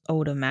not just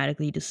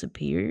automatically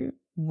disappear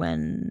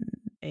when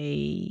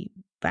a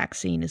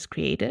vaccine is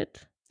created.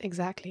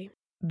 Exactly.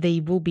 They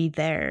will be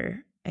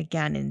there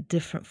again in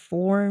different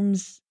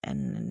forms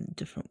and in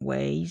different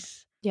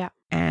ways. Yeah.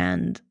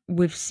 And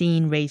we've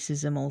seen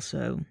racism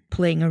also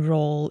playing a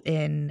role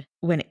in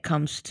when it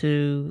comes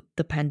to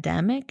the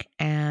pandemic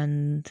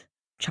and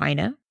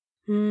China.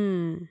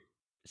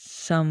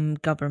 Some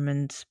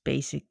governments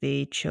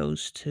basically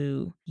chose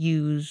to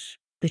use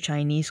the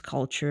Chinese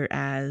culture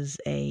as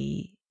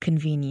a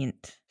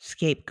convenient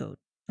scapegoat.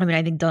 I mean,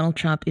 I think Donald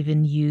Trump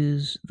even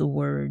used the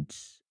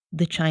words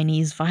the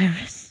Chinese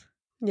virus.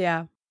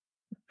 Yeah.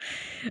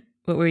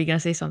 What were you going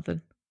to say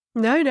something?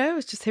 No, I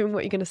was just hearing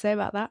what you're going to say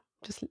about that.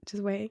 Just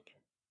waiting.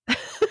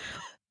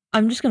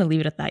 I'm just going to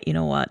leave it at that. You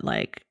know what?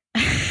 Like,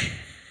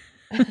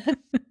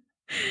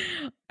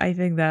 I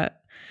think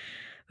that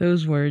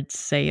those words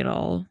say it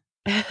all.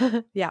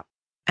 Yeah.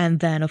 And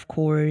then, of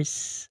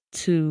course,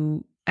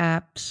 two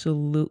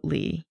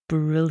absolutely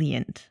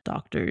brilliant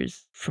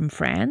doctors from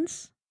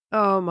France.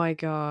 Oh my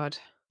God.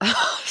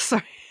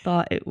 Sorry.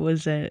 Thought it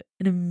was an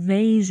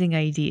amazing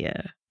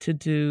idea to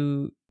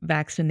do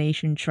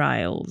vaccination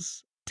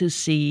trials to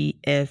see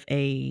if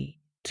a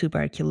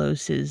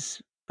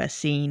tuberculosis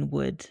vaccine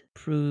would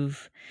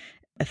prove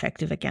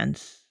effective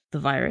against the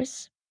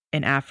virus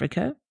in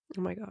Africa.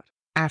 Oh my God.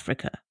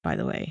 Africa, by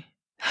the way.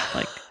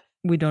 Like,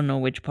 we don't know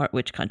which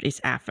country. It's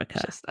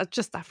Africa.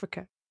 Just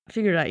Africa.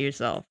 Figure it out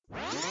yourself.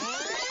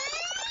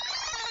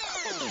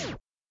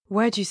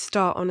 Where'd you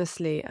start,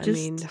 honestly? I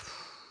mean...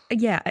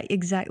 Yeah,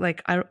 exactly.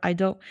 Like, I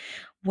don't...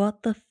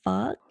 What the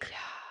fuck? Yeah.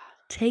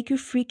 Take your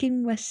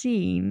freaking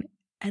vaccine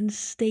and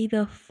stay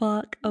the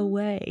fuck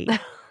away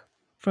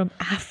from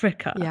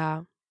Africa.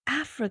 Yeah.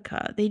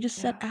 Africa. They just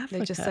said Africa.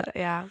 They just said it,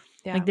 yeah.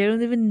 Like, they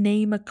don't even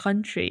name a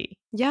country.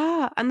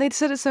 Yeah, and they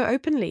said it so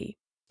openly.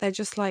 They're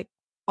just like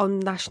on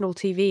national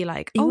TV,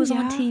 like, it was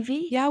on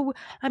TV? Yeah,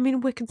 I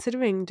mean, we're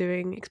considering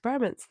doing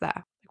experiments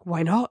there. Like,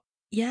 why not?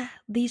 Yeah,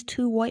 these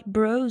two white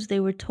bros,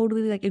 they were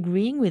totally like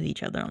agreeing with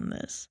each other on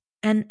this.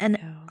 And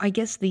I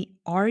guess the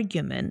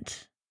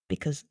argument,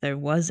 because there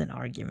was an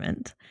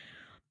argument,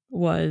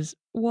 was,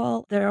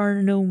 well, there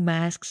are no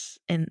masks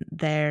in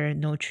there,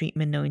 no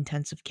treatment, no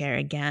intensive care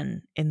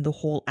again in the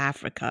whole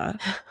Africa,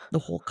 the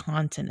whole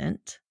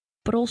continent.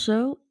 But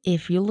also,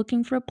 if you're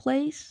looking for a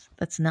place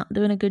that's not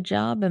doing a good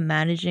job in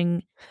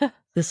managing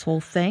this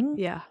whole thing,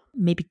 Yeah.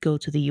 maybe go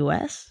to the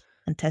US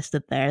and test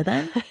it there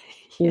then.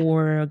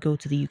 Or go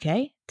to the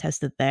UK,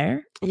 test it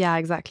there. Yeah,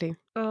 exactly.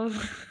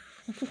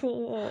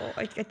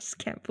 I just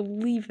can't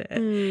believe it.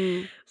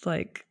 It's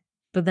like,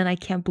 but then I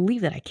can't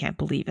believe that I can't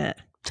believe it.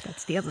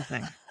 That's the other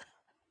thing.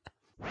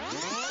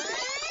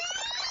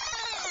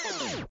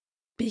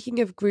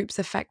 Speaking of groups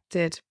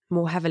affected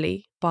more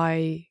heavily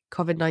by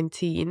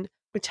COVID-19,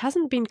 which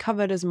hasn't been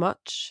covered as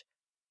much,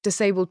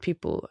 disabled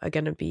people are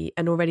going to be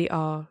and already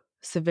are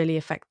severely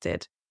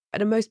affected.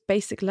 At a most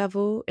basic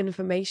level,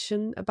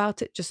 information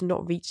about it just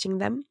not reaching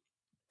them.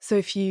 So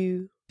if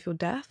you're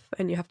deaf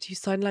and you have to use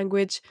sign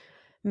language,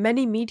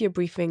 many media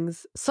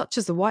briefings, such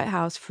as the White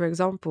House, for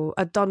example,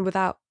 are done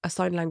without a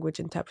sign language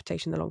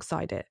interpretation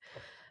alongside it.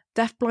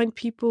 Deafblind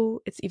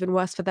people, it's even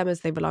worse for them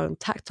as they rely on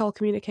tactile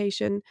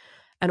communication.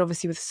 And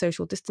obviously with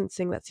social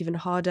distancing, that's even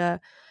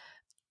harder.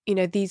 You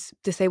know, these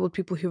disabled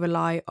people who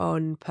rely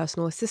on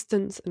personal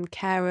assistants and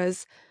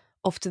carers,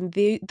 often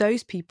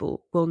those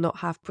people will not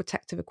have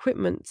protective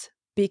equipment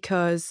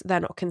because they're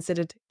not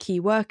considered key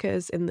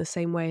workers in the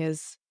same way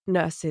as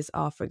nurses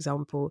are, for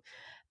example.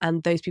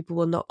 And those people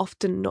will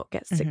often not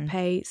get sick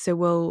pay, so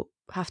will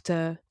have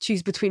to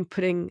choose between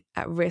putting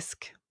at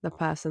risk the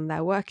person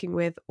they're working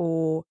with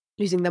or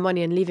losing their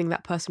money and leaving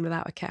that person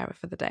without a carer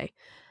for the day.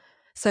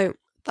 So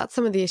that's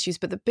some of the issues.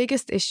 But the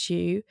biggest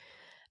issue,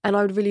 and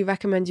I would really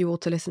recommend you all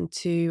to listen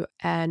to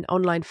an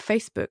online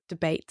Facebook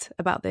debate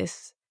about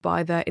this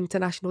by the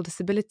International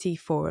Disability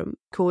Forum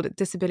called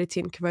Disability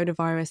and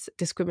Coronavirus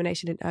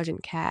Discrimination in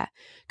Urgent Care,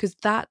 because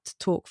that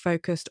talk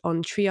focused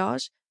on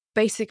triage,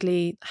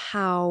 basically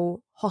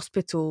how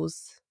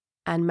hospitals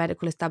and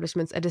medical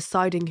establishments are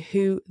deciding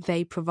who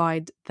they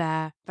provide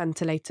their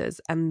ventilators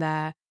and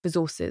their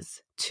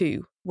resources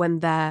to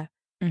when they're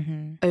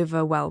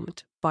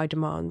overwhelmed by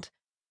demand.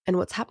 And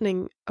what's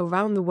happening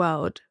around the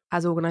world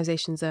as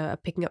organizations are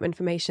picking up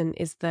information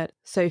is that,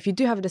 so if you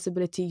do have a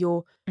disability,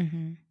 you're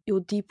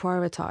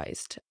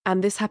deprioritized.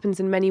 And this happens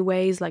in many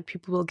ways, like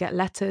people will get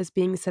letters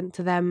being sent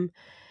to them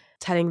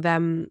telling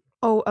them,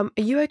 oh, are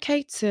you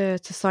okay to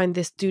sign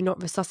this do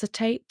not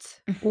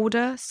resuscitate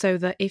order so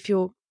that if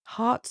your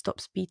heart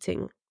stops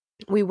beating,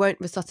 we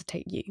won't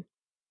resuscitate you.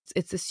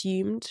 It's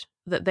assumed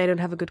that they don't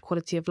have a good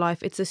quality of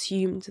life. It's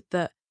assumed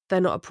that they're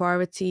not a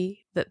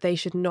priority, that they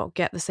should not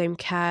get the same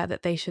care,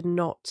 that they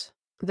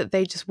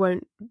just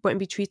won't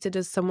be treated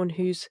as someone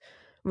who's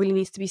really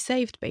needs to be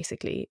saved,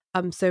 basically.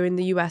 So in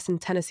the US, in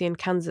Tennessee and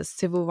Kansas,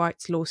 civil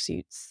rights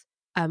lawsuits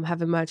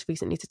have emerged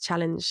recently to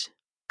challenge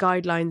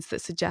guidelines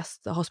that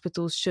suggest that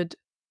hospitals should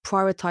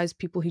prioritize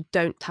people who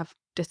don't have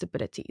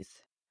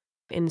disabilities.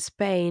 In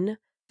Spain,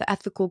 The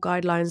ethical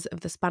guidelines of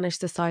the Spanish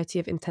Society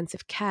of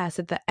Intensive Care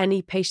said that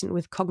any patient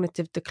with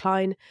cognitive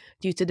decline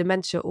due to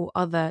dementia or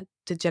other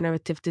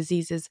degenerative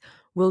diseases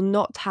will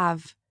not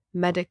have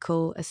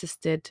medical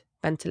assisted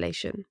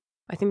ventilation.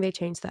 I think they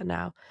changed that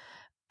now.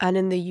 And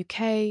in the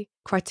UK,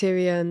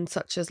 criterion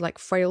such as like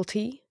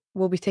frailty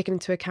will be taken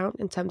into account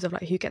in terms of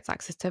like who gets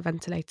access to a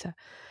ventilator.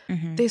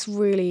 Mm-hmm. This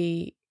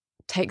really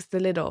takes the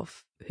lid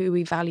off who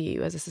we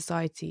value as a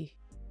society.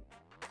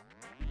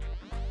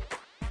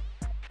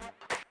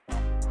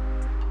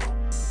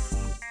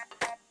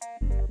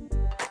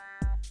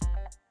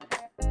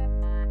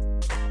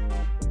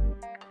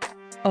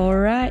 All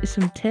right,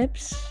 some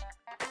tips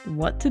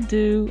what to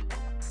do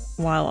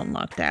while on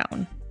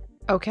lockdown.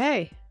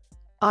 Okay.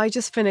 I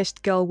just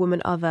finished Girl,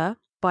 Woman, Other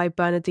by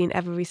Bernardine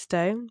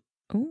Evaristo.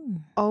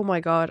 Ooh. Oh my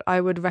God. I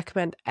would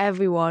recommend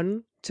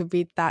everyone to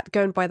read that.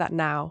 Go and buy that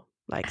now.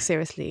 Like,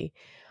 seriously.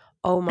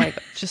 Oh my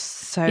God. Just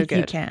so If good.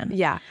 you can.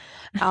 Yeah.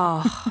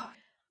 Oh.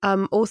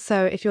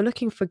 Also, if you're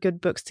looking for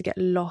good books to get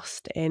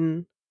lost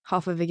in,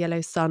 Half of a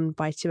Yellow Sun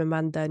by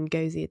Chimamanda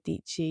Ngozi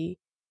Adichie.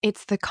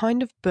 It's the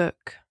kind of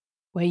book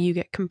where you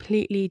get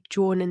completely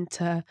drawn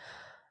into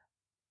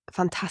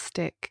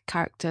fantastic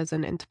characters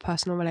and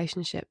interpersonal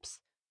relationships.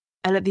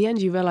 And at the end,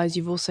 you realize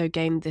you've also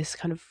gained this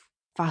kind of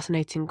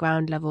fascinating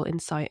ground level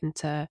insight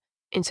into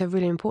a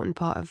really important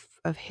part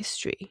of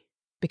history,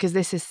 because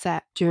this is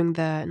set during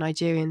the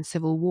Nigerian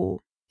Civil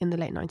War in the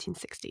late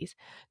 1960s.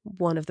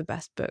 One of the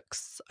best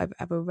books I've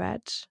ever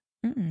read.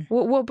 Mm.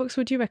 What books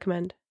would you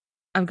recommend?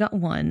 I've got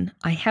one.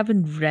 I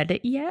haven't read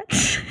it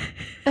yet.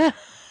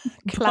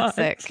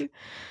 Classic.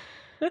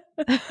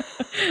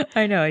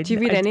 I know. Do you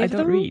read any I of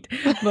don't them? read,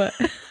 but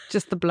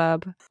just the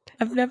blurb.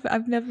 I've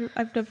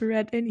never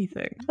read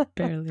anything.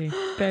 Barely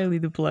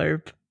the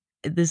blurb.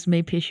 This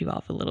may piss you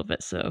off a little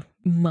bit. So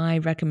my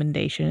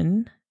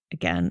recommendation,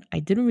 again, I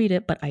didn't read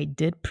it, but I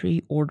did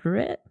pre-order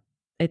it.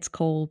 It's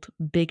called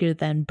Bigger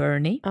Than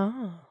Bernie.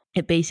 Oh.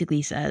 It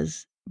basically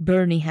says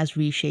Bernie has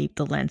reshaped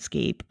the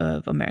landscape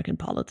of American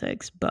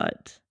politics,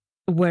 but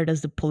where does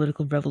the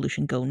political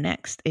revolution go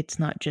next? It's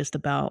not just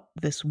about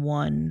this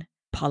one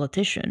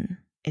politician.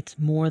 It's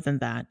more than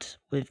that.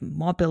 We've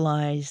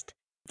mobilized.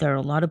 There are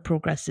a lot of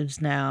progressives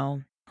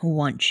now who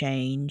want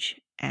change.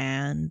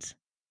 And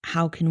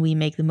how can we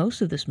make the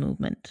most of this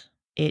movement?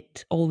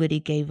 It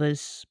already gave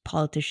us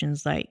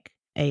politicians like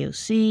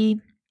AOC,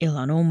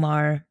 Ilhan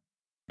Omar.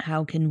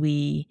 How can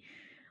we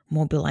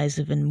mobilize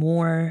even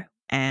more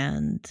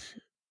and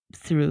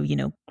through,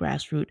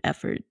 grassroots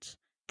efforts,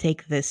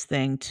 take this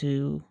thing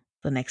to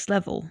the next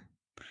level?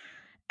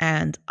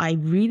 And I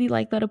really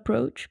like that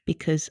approach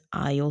because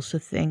I also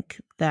think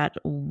that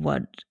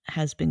what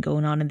has been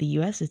going on in the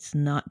US, it's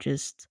not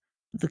just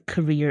the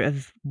career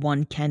of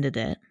one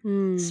candidate,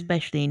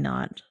 especially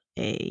not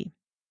a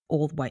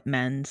old white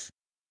man's.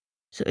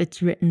 So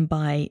it's written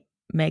by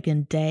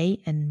Megan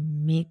Day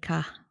and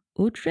Mika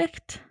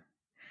Utrecht.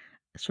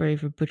 Sorry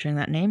for butchering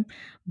that name,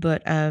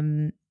 but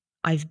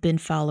I've been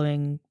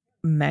following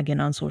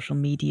Megan on social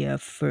media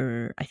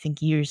for I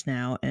think years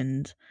now,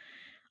 and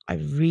I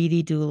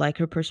really do like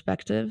her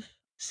perspective.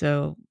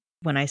 So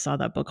when I saw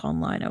that book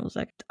online, I was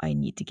like, I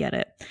need to get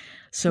it.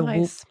 So nice.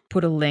 We'll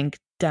put a link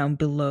down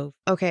below.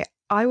 Okay,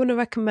 I want to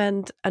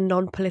recommend a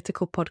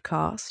non-political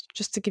podcast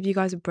just to give you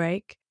guys a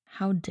break.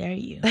 How dare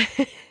you?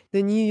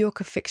 The New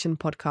Yorker Fiction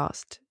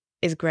Podcast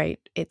is great.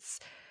 It's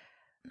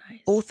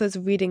nice. Authors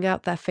reading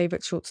out their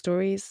favorite short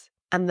stories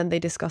and then they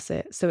discuss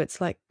it. So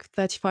it's like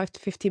 35 to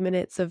 50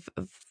 minutes of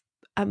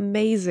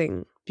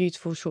amazing,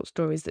 beautiful short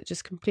stories that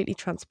just completely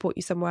transport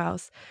you somewhere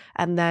else,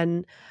 and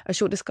then a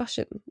short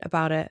discussion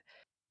about it.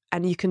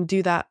 And you can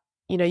do that,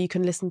 you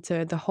can listen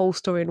to the whole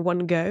story in one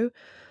go,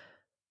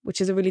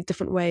 which is a really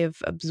different way of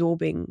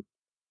absorbing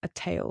a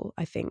tale,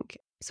 I think.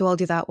 So I'll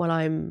do that when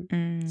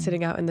I'm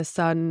sitting out in the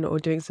sun or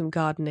doing some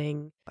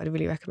gardening. I'd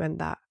really recommend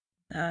that.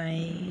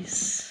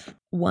 Nice.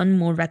 One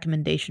more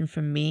recommendation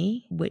from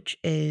me, which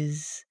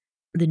is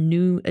the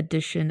new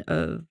edition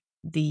of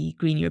the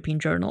Green European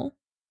Journal.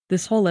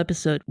 This whole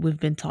episode, we've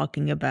been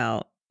talking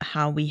about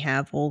how we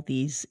have all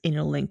these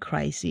interlinked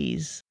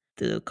crises,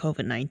 the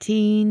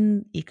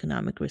COVID-19,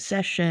 economic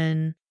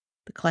recession,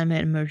 the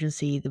climate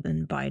emergency, the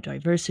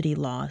biodiversity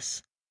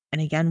loss.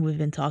 And again, we've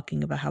been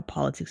talking about how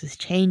politics is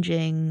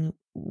changing.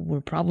 We're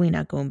probably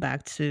not going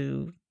back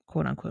to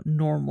quote unquote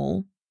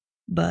normal.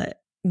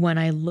 But when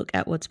I look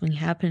at what's been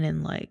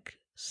happening, like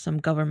some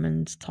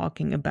governments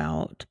talking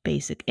about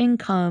basic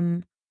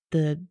income,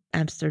 the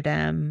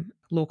Amsterdam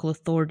local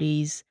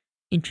authorities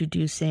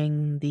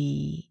introducing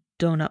the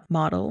donut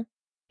model,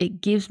 it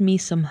gives me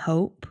some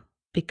hope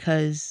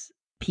because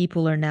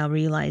people are now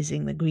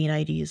realizing that green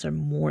ideas are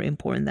more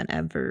important than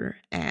ever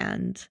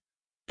and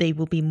they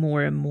will be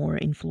more and more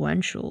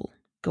influential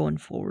going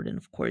forward. And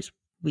of course,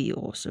 we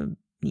also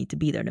need to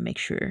be there to make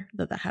sure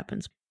that that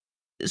happens.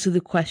 So the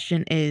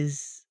question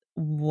is,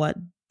 what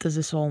does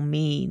this all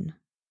mean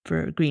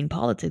for green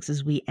politics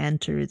as we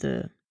enter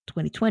the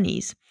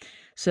 2020s?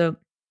 So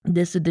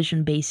this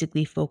edition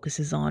basically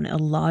focuses on a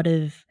lot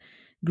of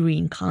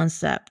green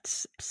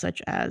concepts,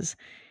 such as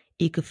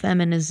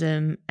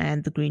ecofeminism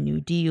and the Green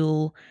New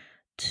Deal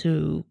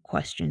to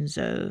questions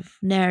of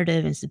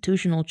narrative,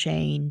 institutional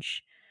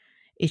change.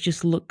 It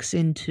just looks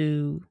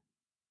into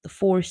the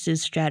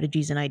forces,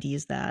 strategies, and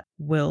ideas that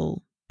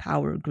will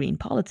power green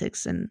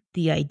politics. And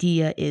the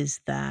idea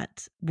is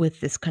that with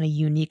this kind of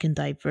unique and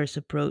diverse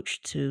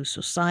approach to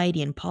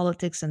society and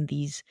politics and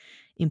these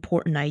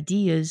important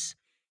ideas,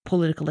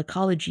 political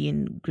ecology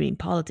and green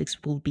politics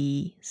will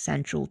be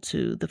central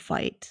to the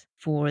fight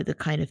for the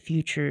kind of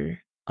future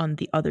on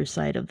the other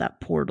side of that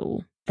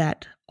portal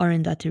that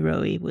Arundhati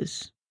Roy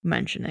was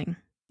mentioning.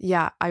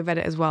 Yeah, I read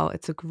it as well.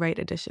 It's a great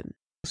addition.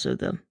 So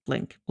the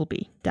link will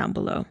be down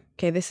below.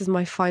 Okay, this is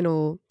my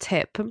final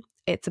tip.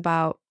 It's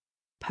about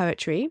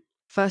poetry.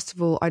 First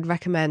of all, I'd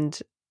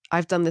recommend,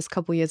 I've done this a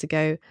couple years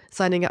ago,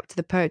 signing up to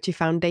the Poetry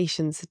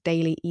Foundation's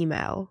daily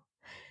email.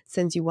 It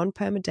sends you one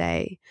poem a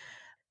day.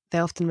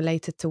 They're often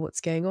related to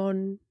what's going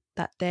on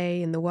that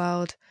day in the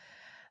world.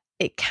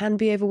 It can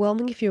be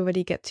overwhelming if you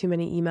already get too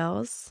many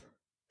emails.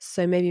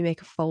 So maybe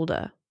make a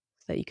folder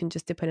that you can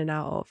just dip in and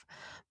out of.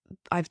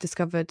 I've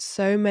discovered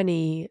so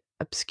many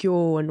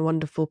obscure and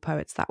wonderful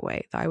poets that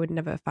way that I would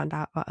never have found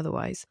out about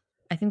otherwise.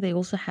 I think they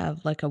also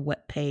have like a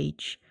web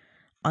page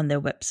on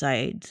their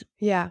website.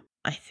 Yeah.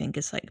 I think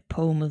it's like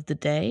Poem of the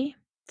Day.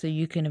 So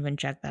you can even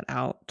check that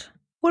out.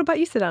 What about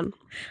you, Sidan?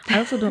 I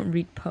also don't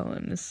read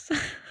poems.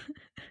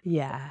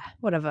 Yeah,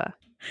 whatever.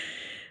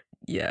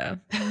 Yeah.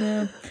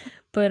 No.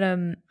 But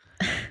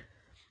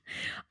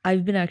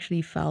I've been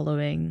actually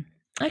following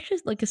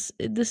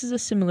this is a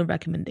similar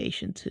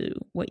recommendation to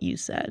what you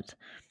said.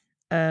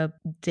 A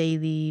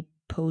daily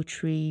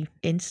poetry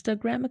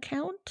Instagram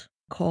account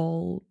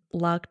called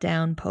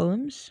Lockdown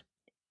Poems.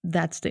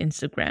 That's the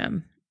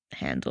Instagram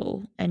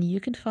handle. And you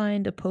can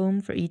find a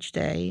poem for each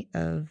day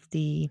of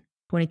the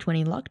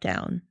 2020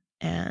 lockdown.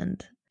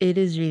 And it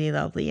is really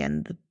lovely.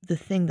 And the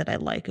thing that I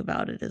like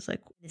about it is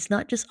like, it's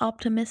not just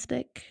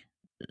optimistic.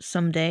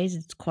 Some days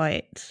it's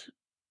quite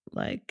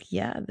like,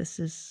 yeah, this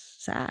is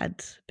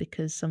sad,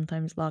 because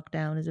sometimes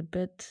lockdown is a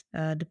bit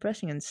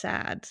depressing and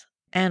sad.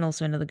 And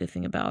also another good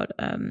thing about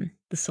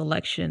the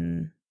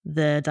selection,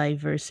 the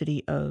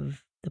diversity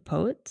of the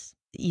poets.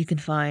 You can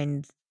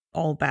find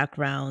all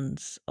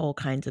backgrounds, all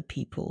kinds of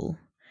people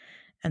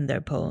and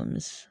their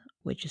poems,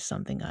 which is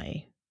something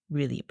I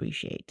really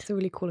appreciate. It's a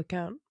really cool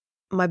account.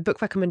 My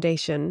book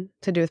recommendation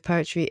to do with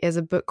poetry is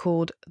a book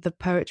called The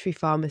Poetry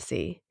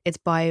Pharmacy. It's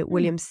by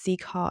William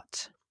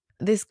Sieghart.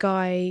 This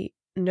guy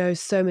knows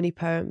so many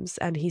poems,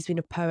 and he's been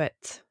a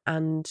poet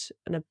and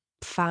a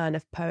fan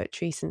of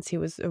poetry since he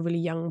was a really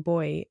young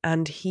boy.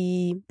 And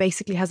he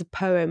basically has a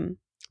poem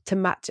to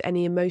match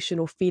any emotion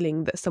or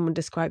feeling that someone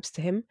describes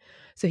to him.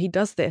 So he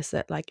does this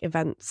at like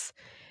events.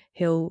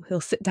 He'll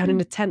sit down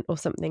in a tent or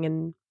something,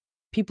 and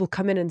people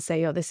come in and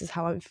say, oh, this is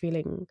how I'm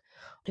feeling.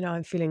 You know,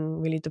 I'm feeling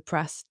really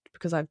depressed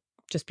because I've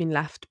just been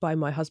left by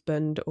my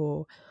husband,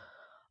 or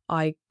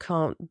I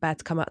can't bear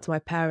to come out to my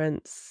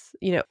parents.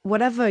 You know,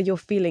 whatever you're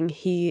feeling,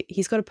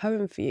 he's got a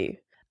poem for you.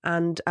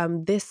 And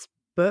this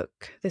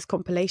book, this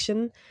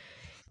compilation,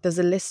 there's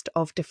a list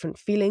of different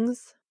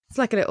feelings. It's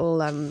like a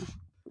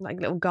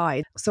little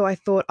guide. So I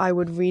thought I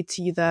would read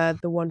to you the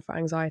one for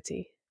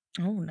anxiety.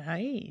 Oh,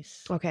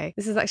 nice. Okay,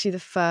 this is actually the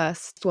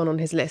first one on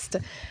his list.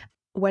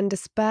 When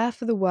despair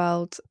for the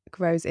world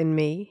grows in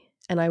me,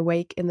 and I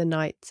wake in the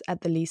night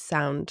at the least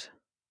sound,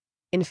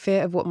 in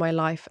fear of what my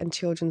life and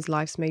children's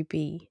lives may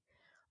be,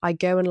 I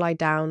go and lie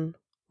down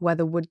where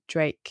the wood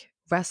drake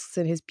rests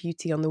in his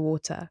beauty on the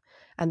water,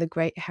 and the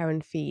great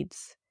heron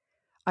feeds.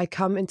 I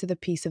come into the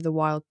peace of the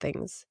wild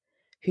things,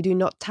 who do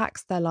not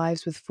tax their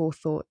lives with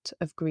forethought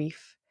of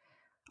grief.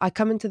 I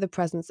come into the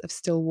presence of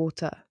still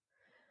water,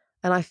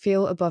 and I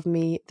feel above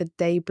me the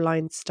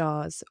day-blind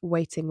stars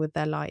waiting with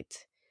their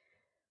light.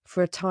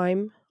 For a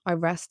time, I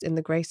rest in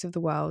the grace of the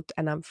world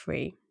and am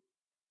free.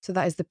 So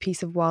that is The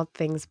Peace of Wild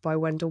Things by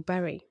Wendell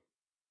Berry.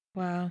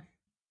 Wow.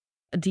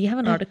 Do you have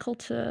an article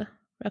to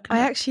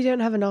recommend? I actually don't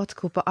have an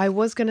article, but I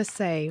was going to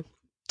say,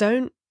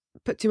 don't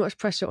put too much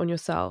pressure on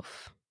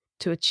yourself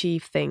to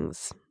achieve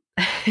things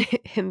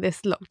in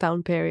this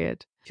lockdown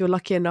period. If you're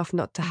lucky enough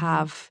not to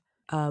have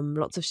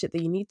lots of shit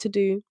that you need to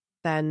do,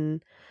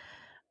 then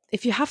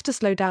if you have to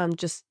slow down,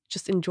 just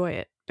enjoy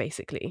it,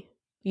 basically.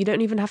 You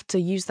don't even have to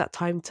use that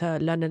time to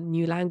learn a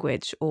new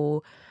language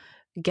or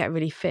get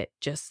really fit.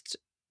 Just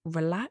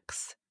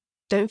relax.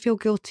 Don't feel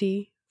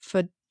guilty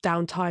for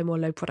downtime or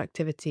low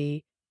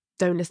productivity.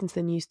 Don't listen to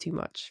the news too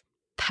much.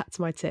 That's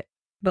my tip.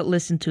 But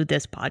listen to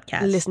this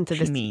podcast. Listen to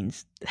this.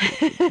 Means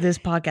this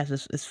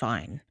podcast is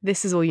fine.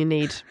 This is all you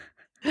need.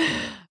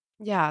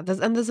 Yeah,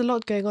 there's a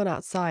lot going on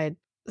outside.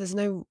 There's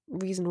no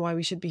reason why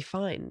we should be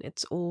fine.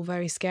 It's all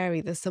very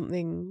scary. There's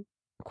something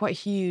quite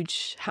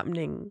huge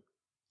happening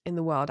in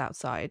the world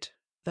outside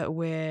that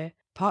we're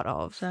part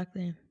of.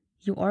 Exactly.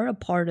 You are a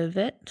part of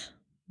it,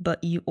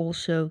 but you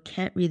also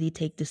can't really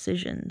take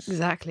decisions.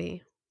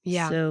 Exactly.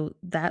 Yeah. So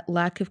that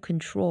lack of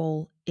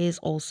control is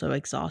also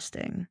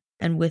exhausting.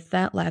 And with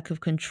that lack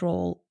of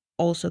control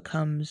also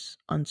comes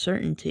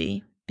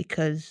uncertainty,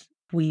 because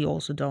we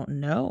also don't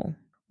know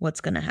what's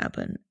going to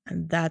happen.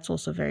 And that's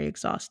also very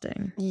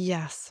exhausting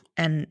Yes.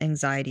 and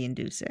anxiety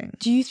inducing.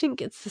 Do you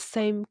think it's the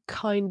same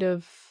kind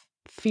of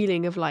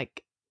feeling of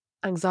like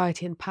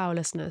anxiety and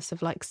powerlessness,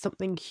 of like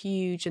something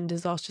huge and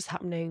disastrous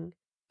happening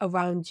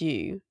around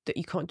you that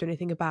you can't do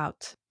anything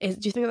about? Do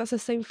you think that's the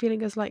same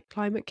feeling as like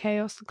climate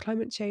chaos and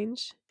climate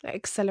change, like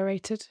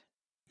accelerated?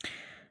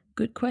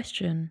 Good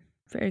question.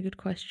 Very good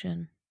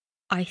question.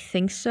 I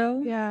think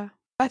so. Yeah.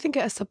 I think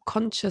at a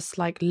subconscious,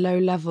 like low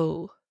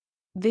level,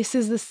 this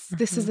is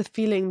the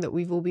feeling that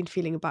we've all been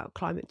feeling about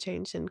climate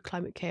change and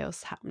climate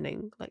chaos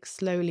happening, like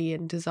slowly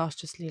and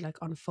disastrously, like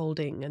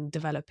unfolding and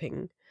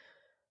developing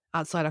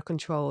outside our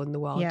control in the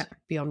world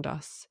beyond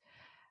us.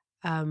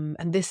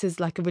 And this is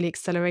like a really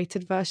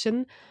accelerated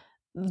version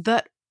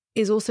that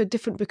is also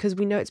different because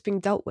we know it's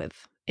being dealt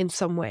with in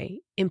some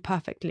way,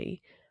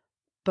 imperfectly.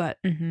 But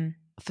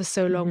for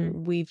so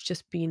long, we've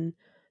just been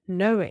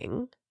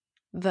knowing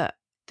that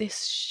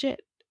this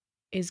shit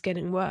is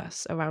getting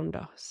worse around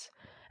us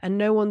and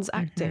no one's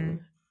acting.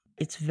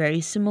 It's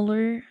very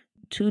similar.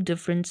 Two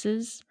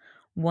differences.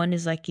 One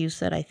is, like you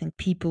said, I think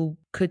people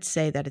could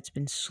say that it's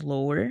been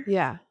slower.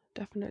 Yeah,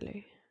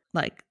 definitely.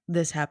 Like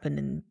this happened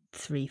in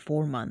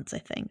 3-4 months, I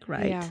think,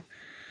 right? Yeah.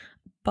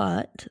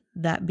 But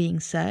that being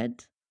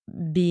said,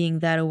 being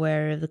that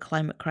aware of the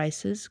climate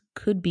crisis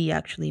could be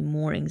actually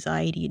more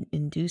anxiety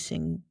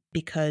inducing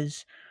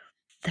because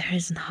there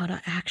is not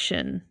an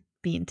action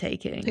being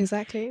taken.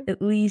 Exactly.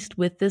 At least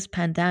with this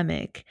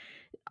pandemic,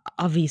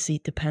 obviously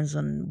it depends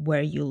on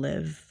where you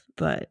live,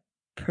 but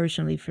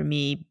personally for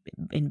me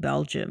in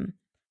Belgium,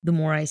 the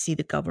more I see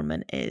the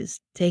government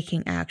is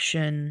taking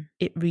action,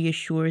 it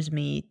reassures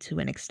me to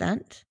an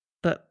extent.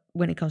 But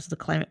when it comes to the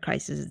climate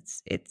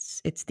crisis,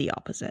 it's the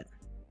opposite.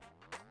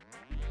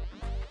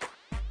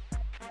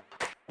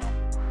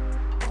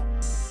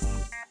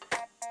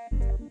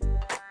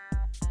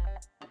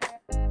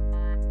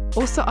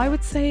 Also, I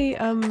would say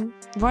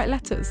write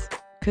letters,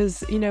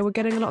 because, you know, we're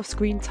getting a lot of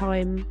screen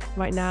time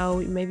right now.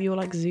 Maybe you're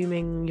like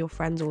Zooming your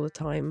friends all the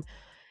time.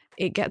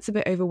 It gets a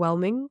bit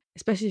overwhelming,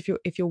 especially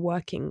if you're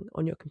working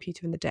on your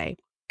computer in the day.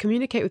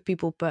 Communicate with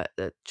people, but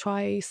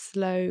try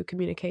slow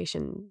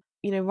communication.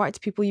 You know, write to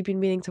people you've been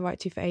meaning to write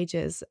to for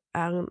ages.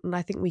 And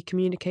I think we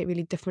communicate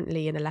really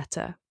differently in a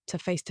letter to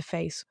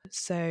face.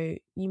 So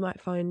you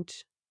might find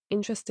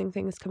interesting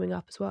things coming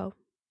up as well.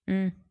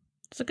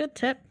 It's a good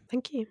tip.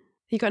 Thank you.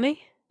 You got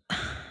any?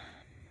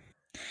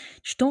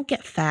 Just don't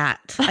get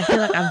fat. I feel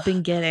like I've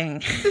been getting...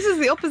 This is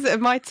the opposite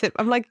of my tip.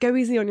 I'm like, go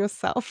easy on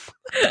yourself.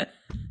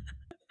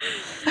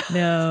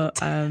 No.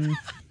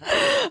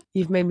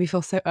 You've made me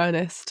feel so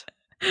earnest.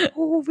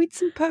 Oh, read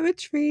some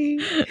poetry.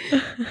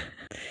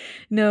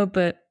 No,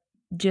 but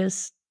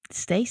just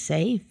stay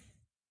safe,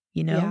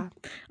 you know? Yeah.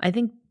 I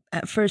think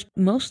at first,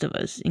 most of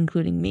us,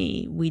 including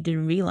me, we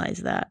didn't realize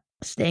that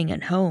staying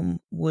at home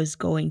was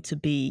going to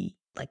be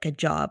like a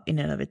job in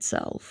and of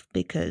itself,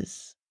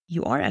 because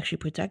you are actually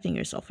protecting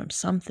yourself from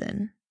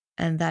something,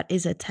 and that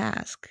is a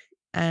task.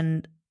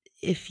 And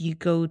if you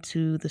go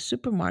to the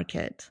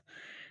supermarket,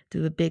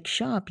 to a big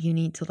shop, you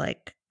need to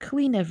like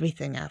clean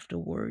everything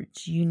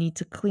afterwards. You need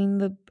to clean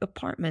the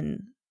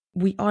apartment.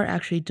 We are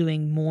actually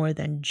doing more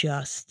than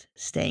just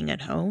staying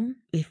at home.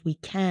 If we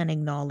can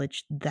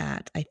acknowledge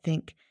that, I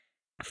think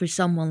for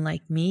someone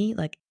like me,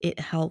 like it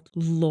helped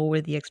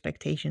lower the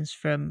expectations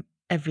from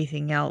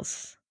everything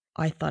else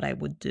I thought I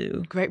would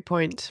do. Great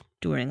point.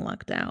 During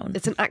lockdown.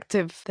 It's an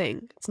active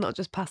thing. It's not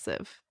just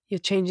passive. You're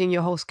changing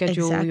your whole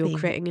schedule. Exactly. You're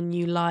creating a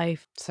new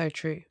life. So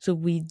true. So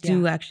we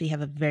do actually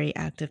have a very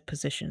active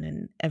position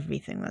in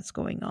everything that's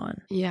going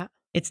on. Yeah.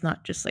 It's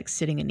not just like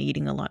sitting and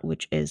eating a lot,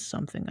 which is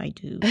something I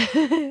do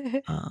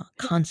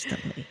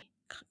constantly.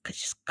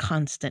 Just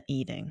constant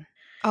eating.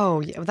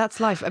 Oh, yeah. Well, that's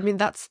life. I mean,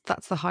 that's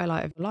the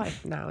highlight of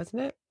life now, isn't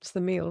it? It's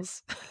the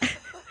meals.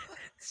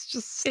 It's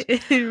just...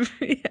 It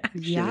really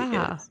actually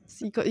is.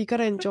 So you got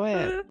to enjoy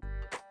it.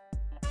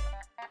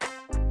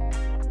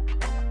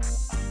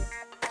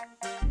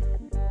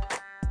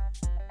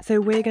 So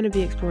we're going to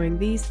be exploring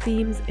these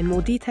themes in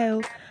more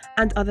detail,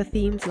 and other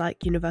themes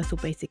like universal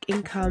basic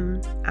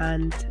income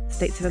and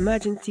states of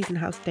emergencies and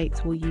how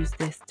states will use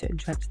this to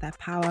entrench their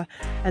power,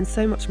 and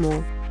so much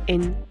more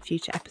in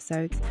future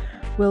episodes.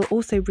 We'll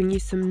also bring you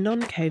some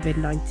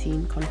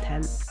non-COVID-19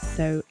 content,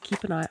 so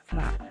keep an eye out for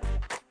that.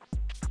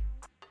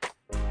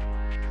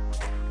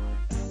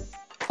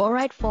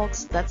 Alright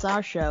folks, that's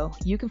our show.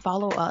 You can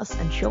follow us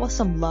and show us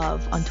some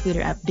love on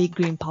Twitter at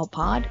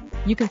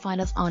BigGreenPawPod. You can find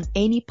us on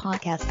any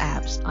podcast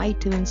apps,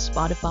 iTunes,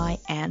 Spotify,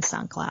 and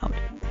SoundCloud.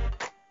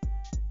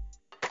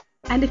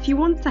 And if you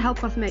want to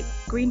help us make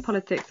green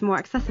politics more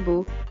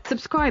accessible,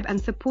 subscribe and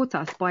support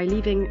us by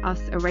leaving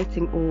us a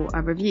rating or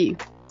a review.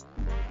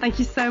 Thank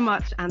you so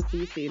much, and see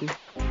you soon.